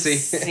must have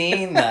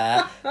seen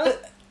that.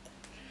 But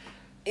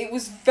it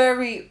was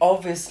very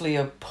obviously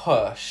a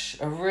push.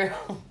 A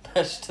real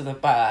push to the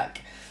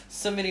back.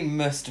 Somebody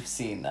must have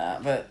seen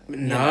that, but...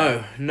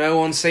 No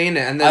one's seen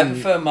it. And then, I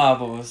prefer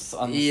marbles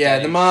on the stage. Yeah,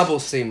 the marble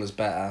scene was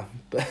better.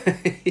 But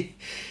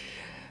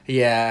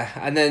yeah,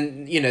 and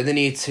then, they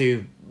need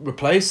to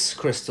replace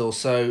Crystal,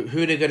 so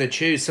who are they going to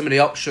choose? Some of the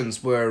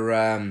options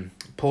were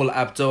Paula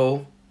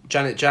Abdul,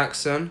 Janet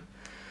Jackson,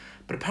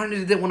 but apparently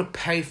they didn't want to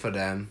pay for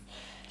them,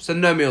 so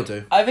Naomi will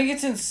do. I think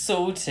it's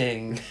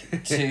insulting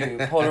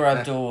to Paula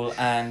Abdul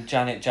and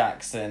Janet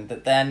Jackson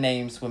that their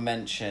names were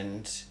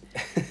mentioned.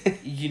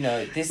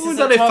 This is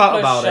a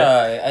topless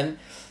show, and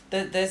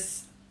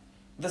there's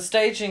the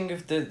staging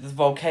of the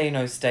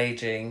volcano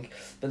staging,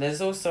 but there's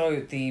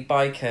also the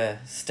biker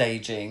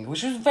staging,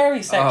 which was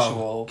very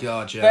sexual. Oh,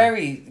 God, yeah.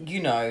 Very,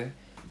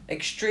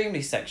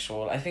 extremely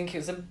sexual. I think it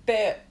was a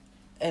bit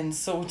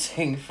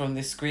insulting from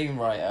the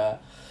screenwriter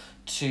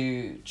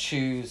to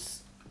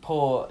choose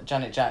poor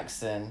Janet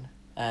Jackson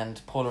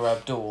and Paula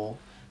Abdul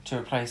to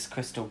replace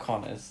Crystal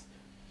Connors.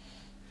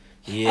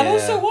 Yeah. And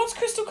also, what's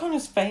Crystal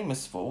Connors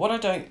famous for? What I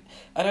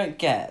don't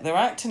get. They're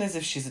acting as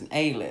if she's an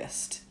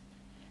A-list.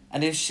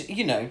 And if she,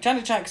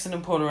 Janet Jackson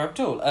and Paula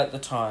Abdul at the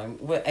time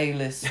were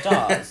A-list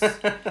stars.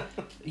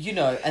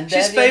 And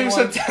she's famous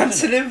for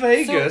Dancing in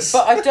Vegas.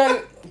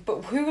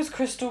 But who was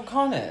Crystal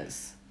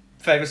Connors?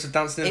 Famous for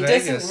Dancing in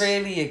Vegas. It doesn't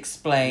really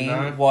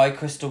explain why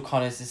Crystal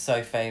Connors is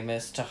so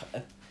famous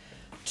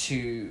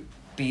to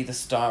be the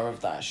star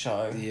of that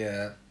show.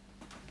 Yeah.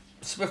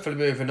 Swiftly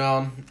moving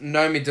on.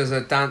 Naomi does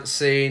a dance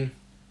scene,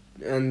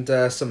 and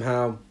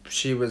somehow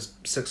she was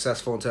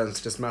successful and turns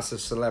into this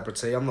massive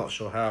celebrity. I'm not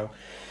sure how.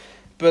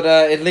 But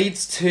it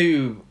leads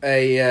to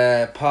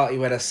a party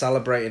where they're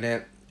celebrating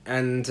it,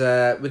 and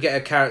we get a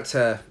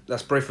character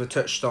that's briefly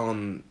touched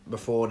on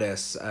before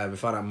this. We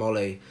find out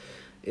Molly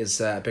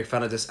is a big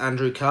fan of this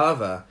Andrew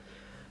Carver.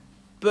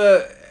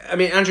 But, I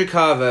mean, Andrew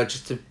Carver,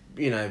 just to,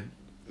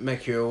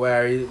 make you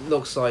aware, he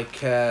looks like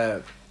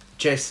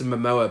Jason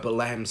Momoa, but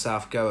let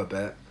himself go a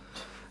bit.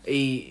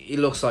 He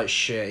looks like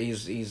shit.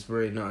 He's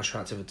really not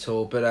attractive at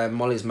all. But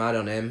Molly's mad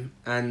on him,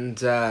 and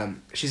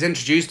she's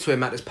introduced to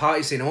him at this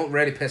party scene. And what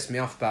really pissed me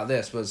off about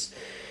this was,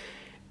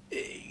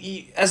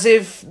 as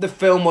if the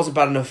film wasn't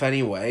bad enough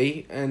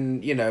anyway,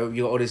 and you got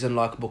all these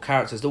unlikable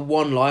characters. The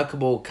one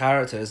likable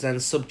character is then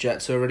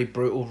subject to a really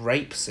brutal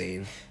rape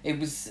scene. It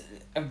was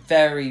a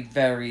very,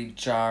 very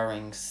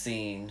jarring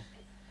scene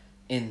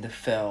in the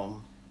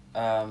film.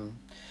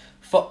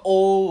 for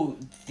all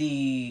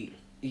the,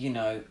 you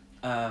know,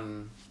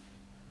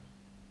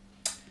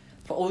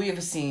 for all the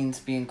other scenes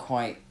being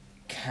quite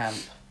camp,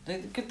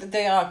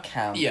 they are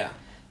camp. Yeah.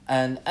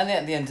 And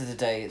at the end of the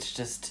day, it's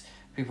just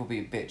people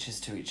being bitches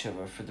to each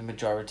other for the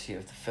majority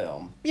of the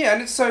film. Yeah,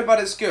 and it's so bad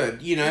it's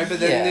good, you know, but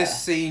then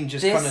this scene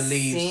just kind of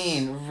leaves... This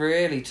scene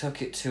really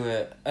took it to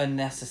a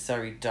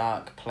unnecessary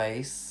dark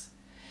place.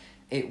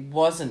 It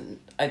wasn't...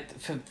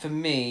 For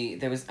me,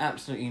 there was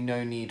absolutely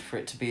no need for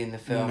it to be in the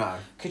film. No.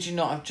 Could you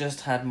not have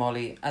just had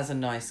Molly as a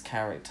nice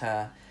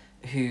character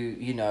who,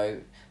 you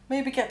know,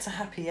 maybe gets a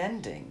happy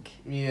ending?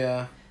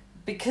 Yeah.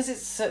 Because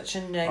it's such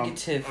a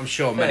negative I'm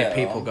sure film. many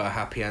people got a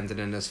happy ending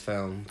in this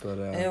film, but...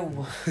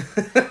 Ew.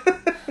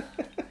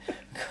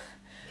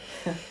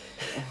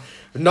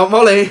 Not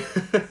Molly.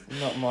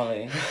 Not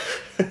Molly.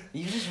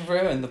 You just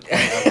ruined the point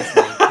I was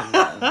making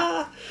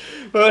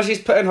then. Well,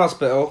 she's put in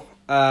hospital.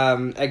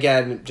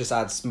 Again, just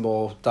adds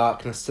more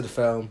darkness to the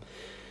film.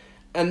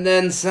 And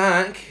then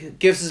Zach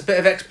gives us a bit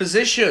of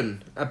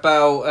exposition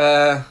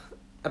about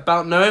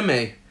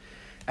Naomi.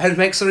 And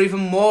makes her even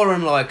more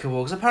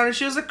unlikable, because apparently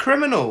she was a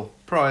criminal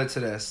prior to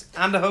this,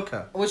 and a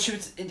hooker. Well, she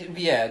was...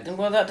 Yeah,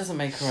 well, that doesn't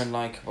make her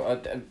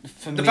unlikable.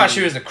 For The me, fact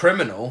she was a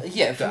criminal...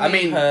 Yeah, for I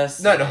me mean,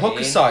 personally... no, the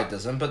hooker side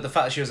doesn't, but the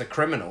fact that she was a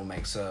criminal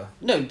makes her...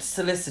 No,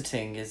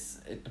 soliciting was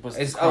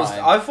the I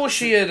crime. thought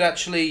she had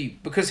actually...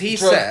 Because he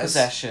Drug says...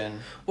 possession.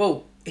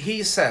 Well,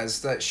 he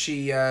says that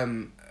she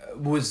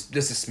was...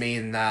 Does this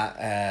mean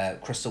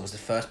that Crystal was the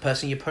first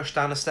person you pushed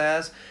down the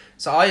stairs?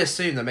 So I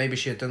assume that maybe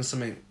she had done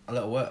something a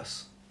little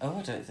worse. Oh,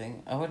 I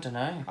don't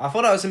know. I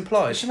thought that was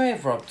implied. She may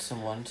have robbed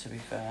someone, to be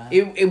fair.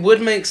 It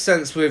would make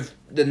sense with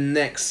the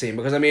next scene,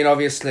 because, I mean,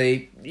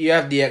 obviously, you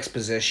have the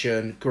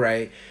exposition,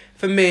 great.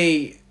 For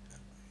me,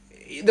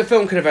 the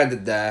film could have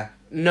ended there.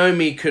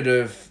 Naomi could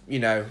have, you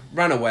know,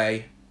 ran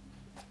away.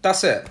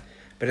 That's it.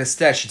 But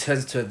instead, she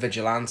turns into a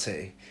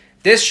vigilante.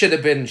 This should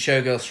have been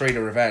Showgirls 3: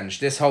 The Revenge.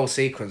 This whole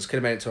sequence could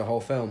have made it to a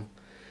whole film.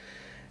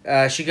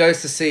 She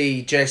goes to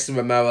see Jason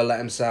Momoa let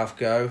himself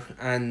go,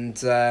 and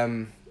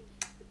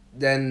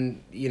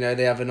then, you know,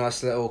 they have a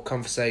nice little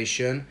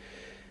conversation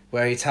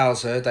where he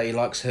tells her that he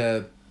likes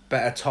her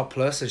better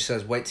topless, and she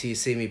says, "Wait till you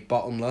see me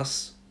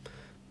bottomless."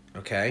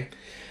 Okay.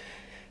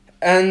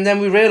 And then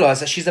we realise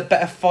that she's a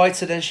better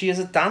fighter than she is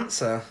a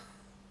dancer.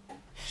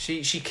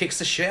 She kicks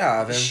the shit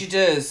out of him. She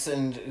does,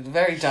 and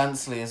very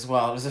dancely as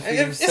well. There's a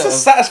few It's a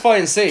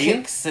satisfying scene.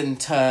 kicks and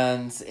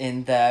turns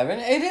in there,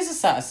 and it is a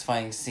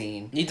satisfying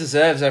scene. He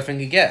deserves everything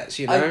he gets,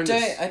 you know.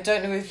 I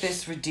don't know if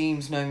this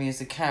redeems Naomi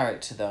as a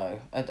character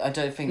though. I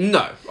don't think.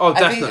 No, oh,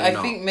 definitely not.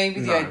 I think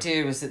maybe the No.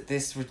 idea is that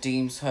this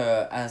redeems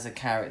her as a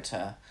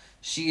character.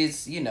 She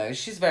is, you know,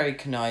 she's very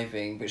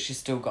conniving, but she's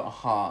still got a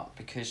heart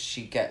because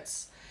she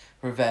gets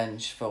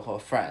revenge for her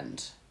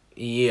friend.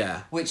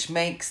 Yeah. Which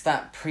makes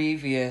that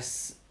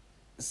previous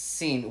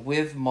scene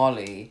with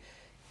Molly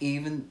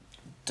even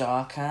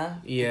darker.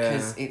 Yeah.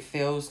 Because it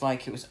feels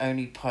like it was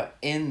only put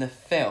in the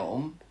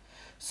film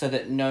so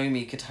that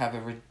Naomi could have a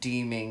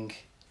redeeming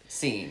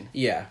scene.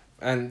 Yeah,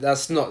 and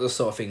that's not the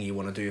sort of thing you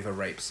want to do with a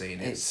rape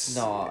scene. It's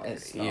not.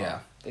 Yeah.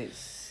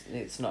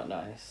 It's not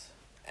nice.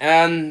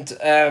 And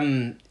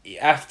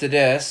after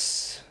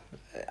this,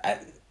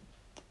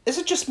 is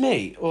it just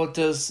me, or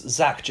does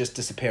Zach just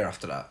disappear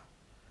after that?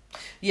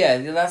 Yeah,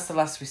 that's the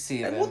last we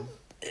see of him.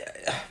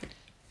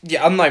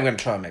 Yeah, I'm not even going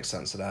to try and make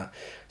sense of that.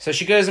 So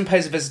she goes and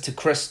pays a visit to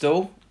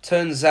Crystal.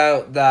 Turns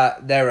out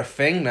that they're a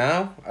thing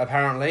now,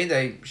 apparently.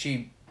 They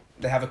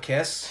have a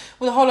kiss.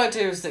 Well, the whole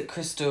idea is that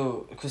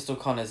Crystal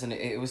Connors, and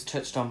it was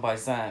touched on by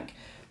Zach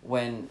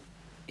when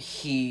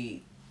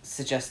he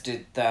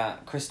suggested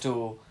that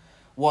Crystal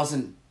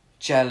wasn't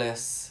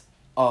jealous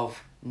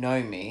of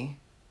Naomi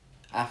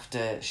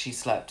after she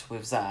slept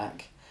with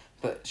Zach,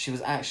 but she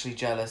was actually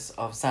jealous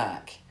of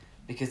Zach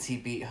because he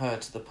beat her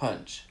to the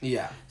punch.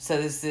 Yeah. So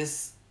there's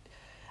this,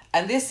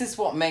 and this is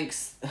what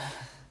makes,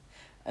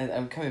 and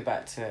I'm coming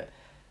back to it,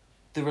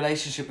 the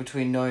relationship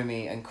between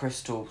Naomi and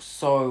Crystal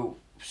so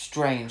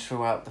strange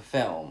throughout the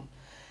film,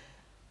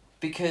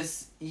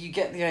 because you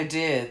get the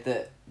idea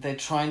that they're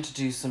trying to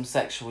do some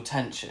sexual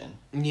tension,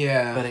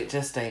 Yeah. but it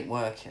just ain't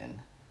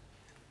working.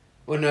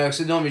 Well, no, because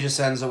it normally just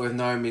ends up with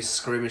Naomi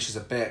screaming she's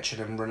a bitch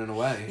and then running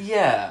away.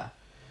 Yeah.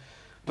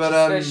 But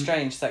It's very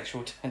strange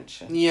sexual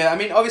tension. Yeah, I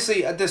mean,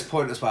 obviously at this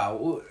point as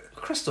well,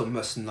 Crystal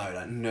must know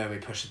that Naomi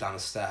pushed her down the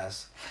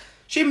stairs.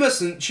 She must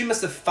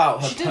have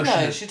felt her She pushing did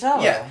know. her. She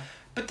told Yeah. her.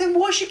 But then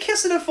what is she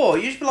kissing her for?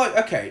 You should be like,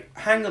 okay,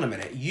 hang on a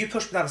minute. You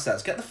pushed me down the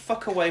stairs. Get the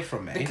fuck away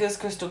from me. Because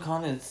Crystal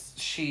Connors,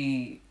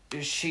 she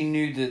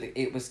knew that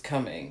it was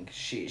coming.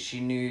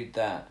 She knew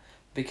that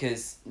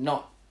because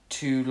not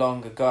too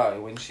long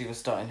ago when she was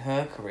starting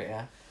her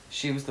career,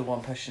 she was the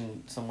one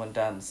pushing someone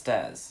down the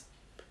stairs.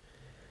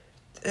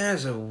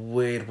 There's a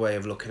weird way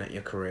of looking at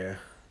your career.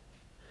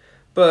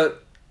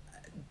 But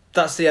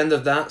that's the end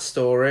of that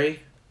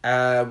story.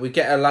 We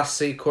get a last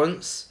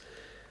sequence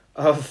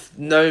of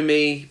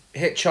Naomi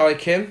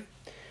hitchhiking.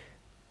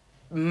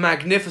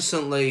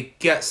 Magnificently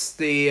gets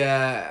the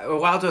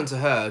well done to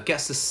her,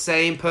 gets the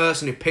same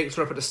person who picked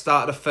her up at the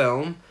start of the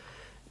film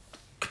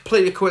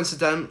completely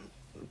coincidental.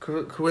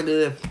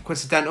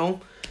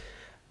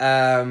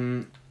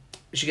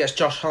 She gets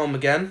Josh Holm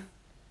again,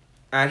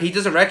 and he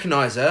doesn't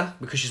recognise her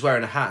because she's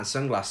wearing a hat and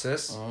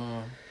sunglasses.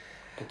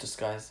 Good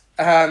disguise.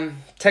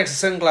 Takes the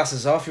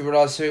sunglasses off, you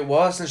realise who it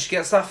was, and she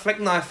gets that flick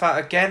knife out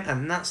again,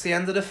 and that's the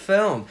end of the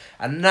film.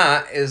 And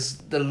that is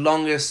the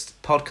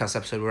longest podcast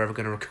episode we're ever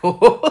going to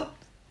record.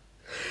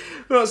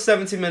 We're at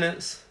 70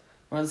 minutes.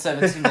 We're on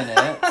 70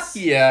 minutes.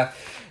 Yeah.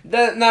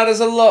 Now, there's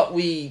a lot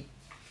we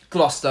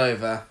glossed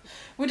over.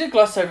 We did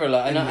gloss over a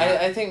lot, and Yeah.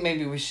 I think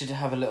maybe we should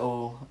have a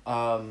little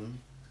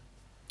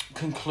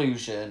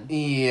conclusion.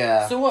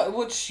 Yeah. So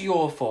what's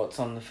your thoughts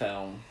on the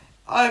film?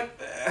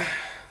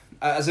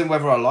 As in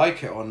whether I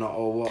like it or not,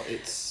 or what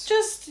it's...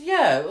 Just,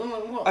 yeah.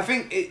 What? I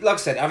think, like I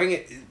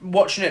said,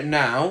 watching it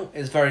now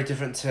is very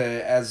different to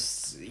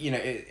as,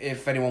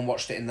 if anyone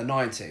watched it in the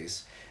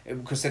 90s.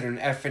 Considering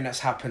everything that's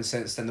happened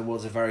since then, the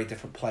world's a very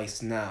different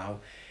place now.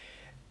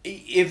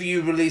 If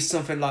you release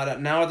something like that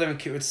now, I don't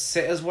think it would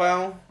sit as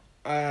well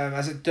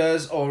as it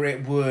does, or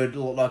it would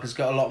look like it's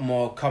got a lot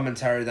more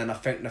commentary than I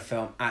think the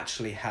film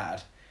actually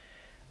had.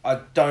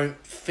 I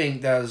don't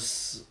think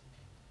there's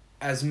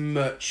as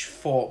much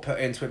thought put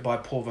into it by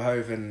Paul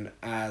Verhoeven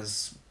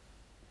as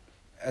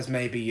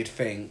maybe you'd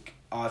think.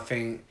 I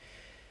think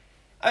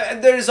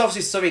there is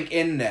obviously something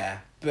in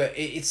there, but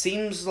it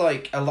seems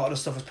like a lot of the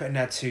stuff was put in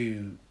there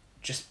to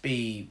just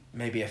be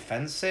maybe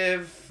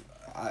offensive,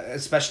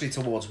 especially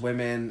towards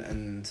women,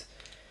 and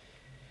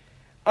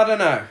I don't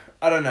know.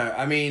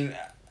 I mean,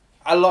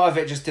 a lot of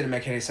it just didn't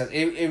make any sense.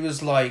 It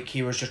was like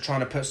he was just trying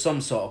to put some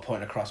sort of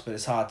point across, but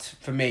it's hard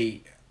for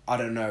me. I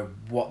don't know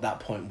what that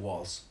point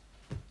was.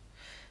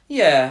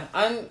 Yeah,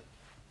 I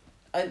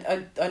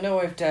know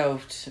I've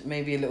delved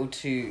maybe a little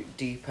too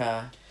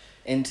deeper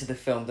into the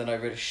film than I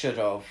really should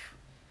have,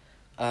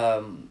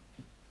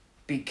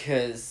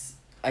 because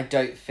I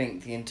don't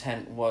think the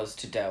intent was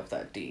to delve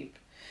that deep.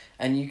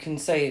 And you can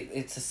say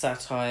it's a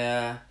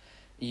satire,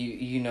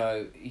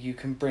 you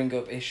can bring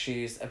up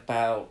issues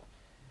about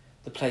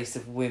the place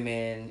of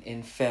women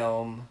in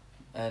film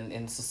and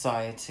in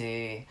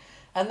society,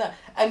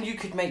 and you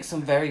could make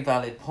some very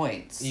valid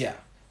points. Yeah.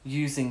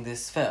 Using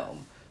this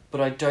film, but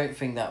I don't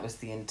think that was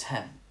the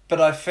intent. But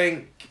I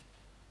think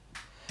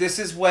this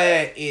is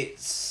where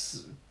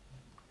it's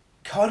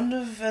kind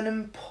of an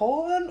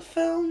important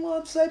film,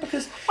 I'd say,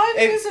 because I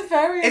think it's a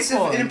very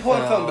important an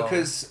important film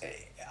because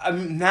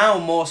now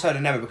more so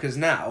than ever, because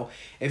now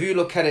if you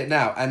look at it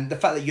now and the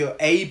fact that you're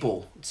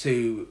able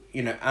to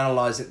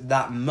analyze it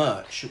that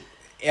much,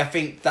 I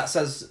think that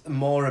says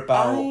more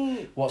about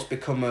what's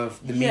become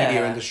of the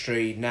media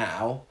industry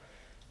now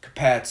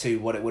compared to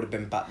what it would have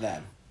been back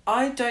then.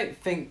 I don't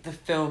think the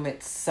film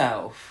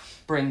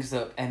itself brings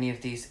up any of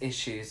these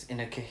issues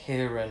in a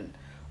coherent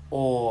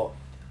or,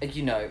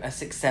 a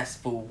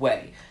successful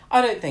way.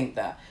 I don't think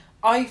that.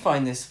 I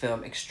find this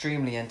film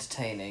extremely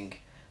entertaining.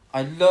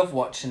 I love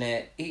watching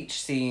it.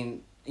 Each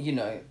scene,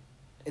 the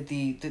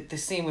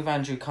scene with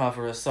Andrew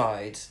Carver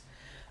aside,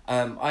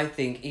 I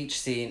think each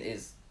scene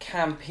is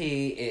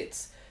campy,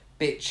 it's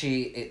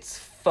bitchy, it's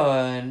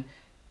fun,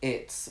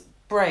 it's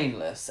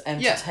brainless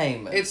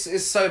entertainment. Yeah,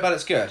 it's so bad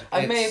it's good.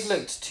 I may have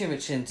looked too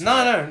much into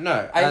it.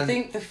 No. I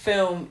think the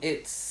film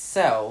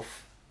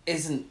itself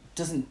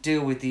doesn't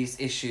deal with these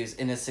issues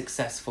in a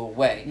successful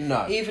way.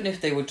 No. Even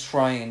if they were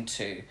trying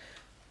to.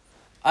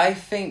 I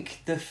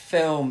think the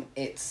film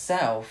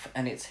itself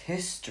and its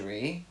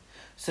history,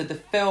 so the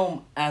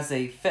film as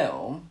a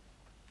film,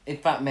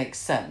 if that makes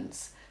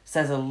sense,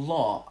 says a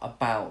lot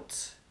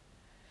about,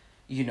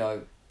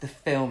 the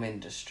film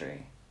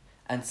industry,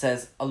 and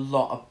says a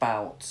lot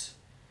about,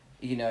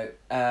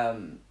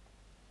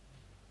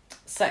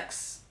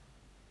 sex,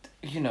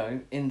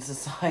 in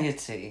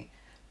society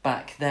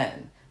back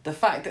then. The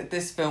fact that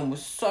this film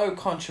was so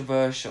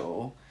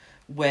controversial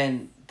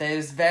when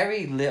there's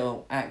very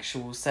little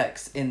actual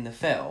sex in the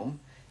film,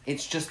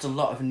 it's just a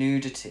lot of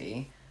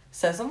nudity,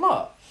 says a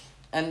lot.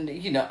 And,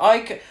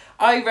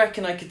 I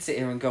reckon I could sit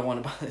here and go on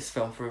about this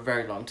film for a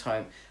very long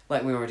time,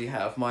 like we already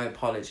have. My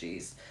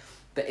apologies.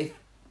 But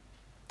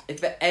if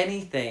for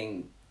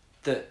anything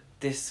that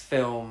this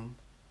film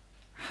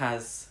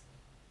has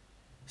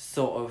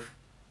sort of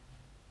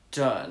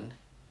done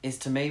is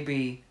to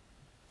maybe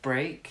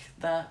break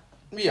that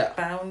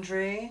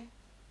boundary.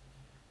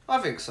 I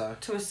think so.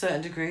 To a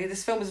certain degree.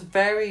 This film was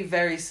very,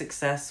 very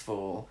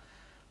successful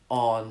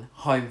on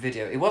home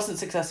video. It wasn't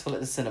successful at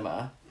the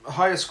cinema.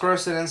 Highest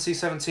grossing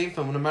NC-17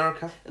 film in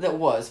America. That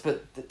was,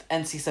 but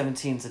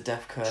NC-17's a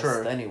death curse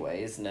True.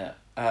 anyway, isn't it?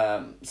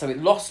 So it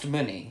lost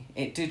money.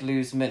 It did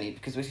lose money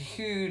because it was a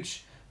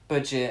huge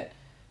budget,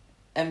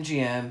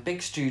 MGM,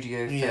 big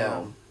studio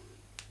film.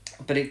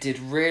 But it did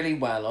really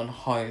well on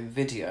home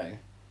video.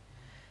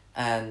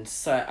 And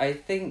so I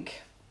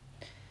think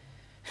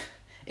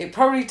it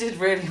probably did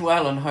really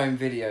well on home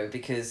video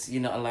because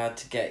you're not allowed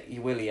to get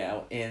your willy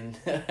out in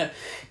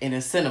in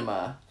a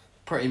cinema,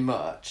 pretty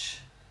much.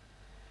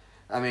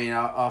 I mean,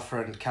 our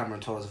friend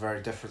Cameron told us a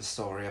very different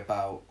story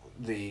about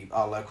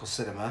our local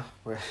cinema,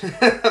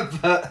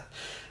 but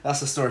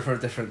that's a story for a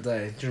different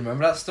day. Do you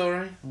remember that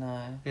story?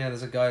 No. Yeah,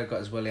 there's a guy who got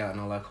his willy out in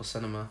our local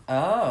cinema.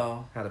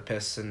 Oh. Had a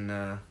piss in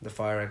the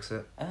fire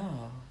exit.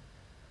 Oh.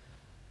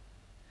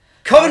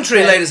 Coventry,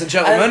 Okay. ladies and I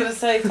gentlemen. was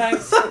going to say,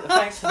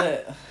 thanks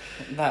for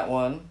that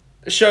one.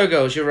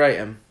 Showgirls, you rate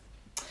him.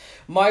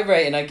 My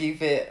rating, I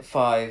give it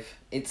 5.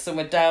 It's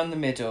somewhere down the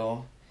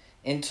middle.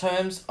 In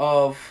terms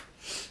of,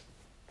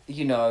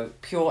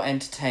 pure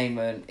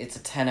entertainment, it's a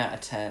 10 out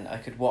of 10. I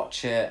could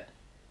watch it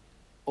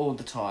all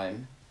the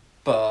time.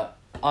 But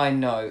I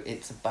know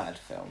it's a bad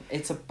film.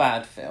 It's a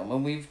bad film.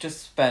 And we've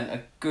just spent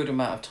a good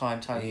amount of time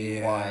telling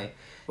you why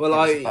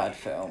it's a bad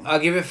film. I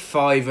give it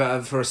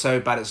 5 for a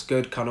so bad it's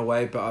good kind of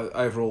way, but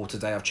overall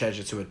today I've changed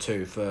it to a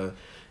 2 for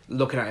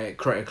looking at it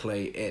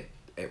critically.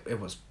 It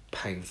was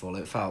painful.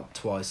 It felt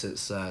twice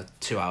its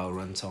 2-hour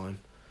runtime.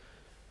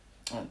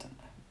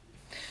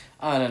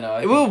 I don't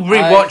know. We'll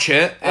rewatch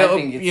it. I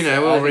think it's,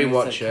 we'll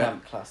rewatch it's a it.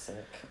 camp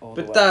classic.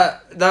 But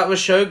that was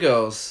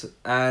Showgirls,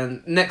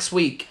 and next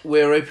week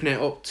we're opening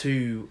it up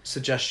to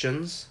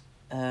suggestions.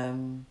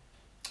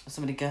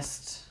 Somebody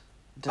guessed.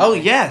 Oh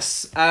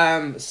yes.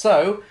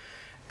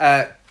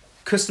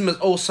 Customers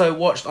also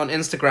watched on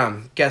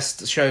Instagram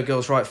guessed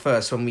Showgirls right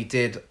first when we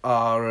did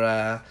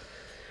our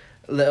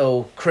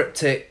little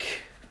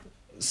cryptic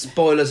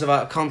spoilers of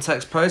our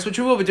context post, which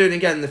we will be doing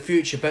again in the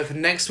future. But for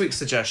next week's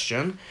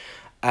suggestion,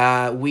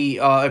 we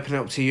are opening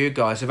up to you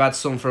guys. We've had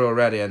some through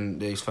already, and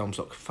these films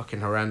look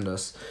fucking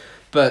horrendous.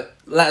 But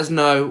let us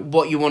know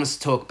what you want us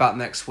to talk about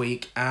next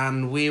week,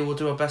 and we will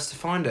do our best to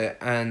find it,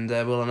 and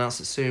we'll announce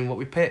it soon what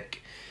we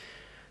pick.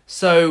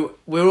 So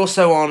we're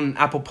also on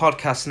Apple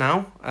Podcasts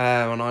now,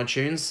 on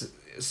iTunes.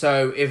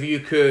 So if you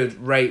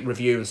could rate,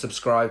 review, and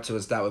subscribe to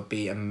us, that would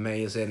be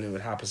amazing. It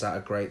would help us out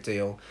a great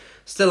deal.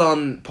 Still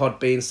on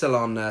Podbean, still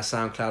on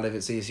SoundCloud if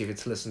it's easier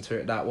to listen to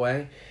it that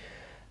way.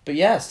 But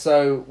yeah,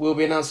 so we'll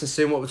be announcing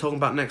soon what we're talking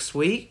about next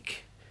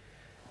week.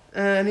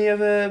 Any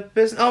other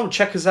business? Oh,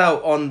 check us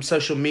out on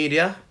social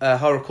media.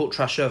 Horror Cult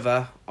Trash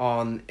Over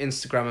on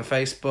Instagram and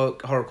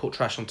Facebook. Horror Cult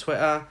Trash on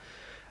Twitter.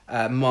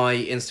 My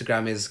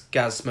Instagram is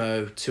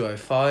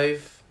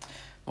Gazmo205.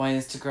 My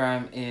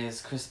Instagram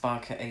is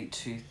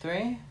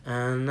ChrisBarker823.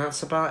 And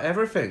that's about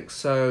everything.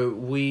 So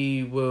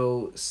we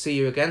will see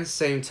you again,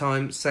 same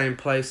time, same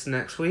place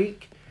next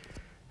week.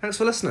 Thanks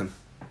for listening.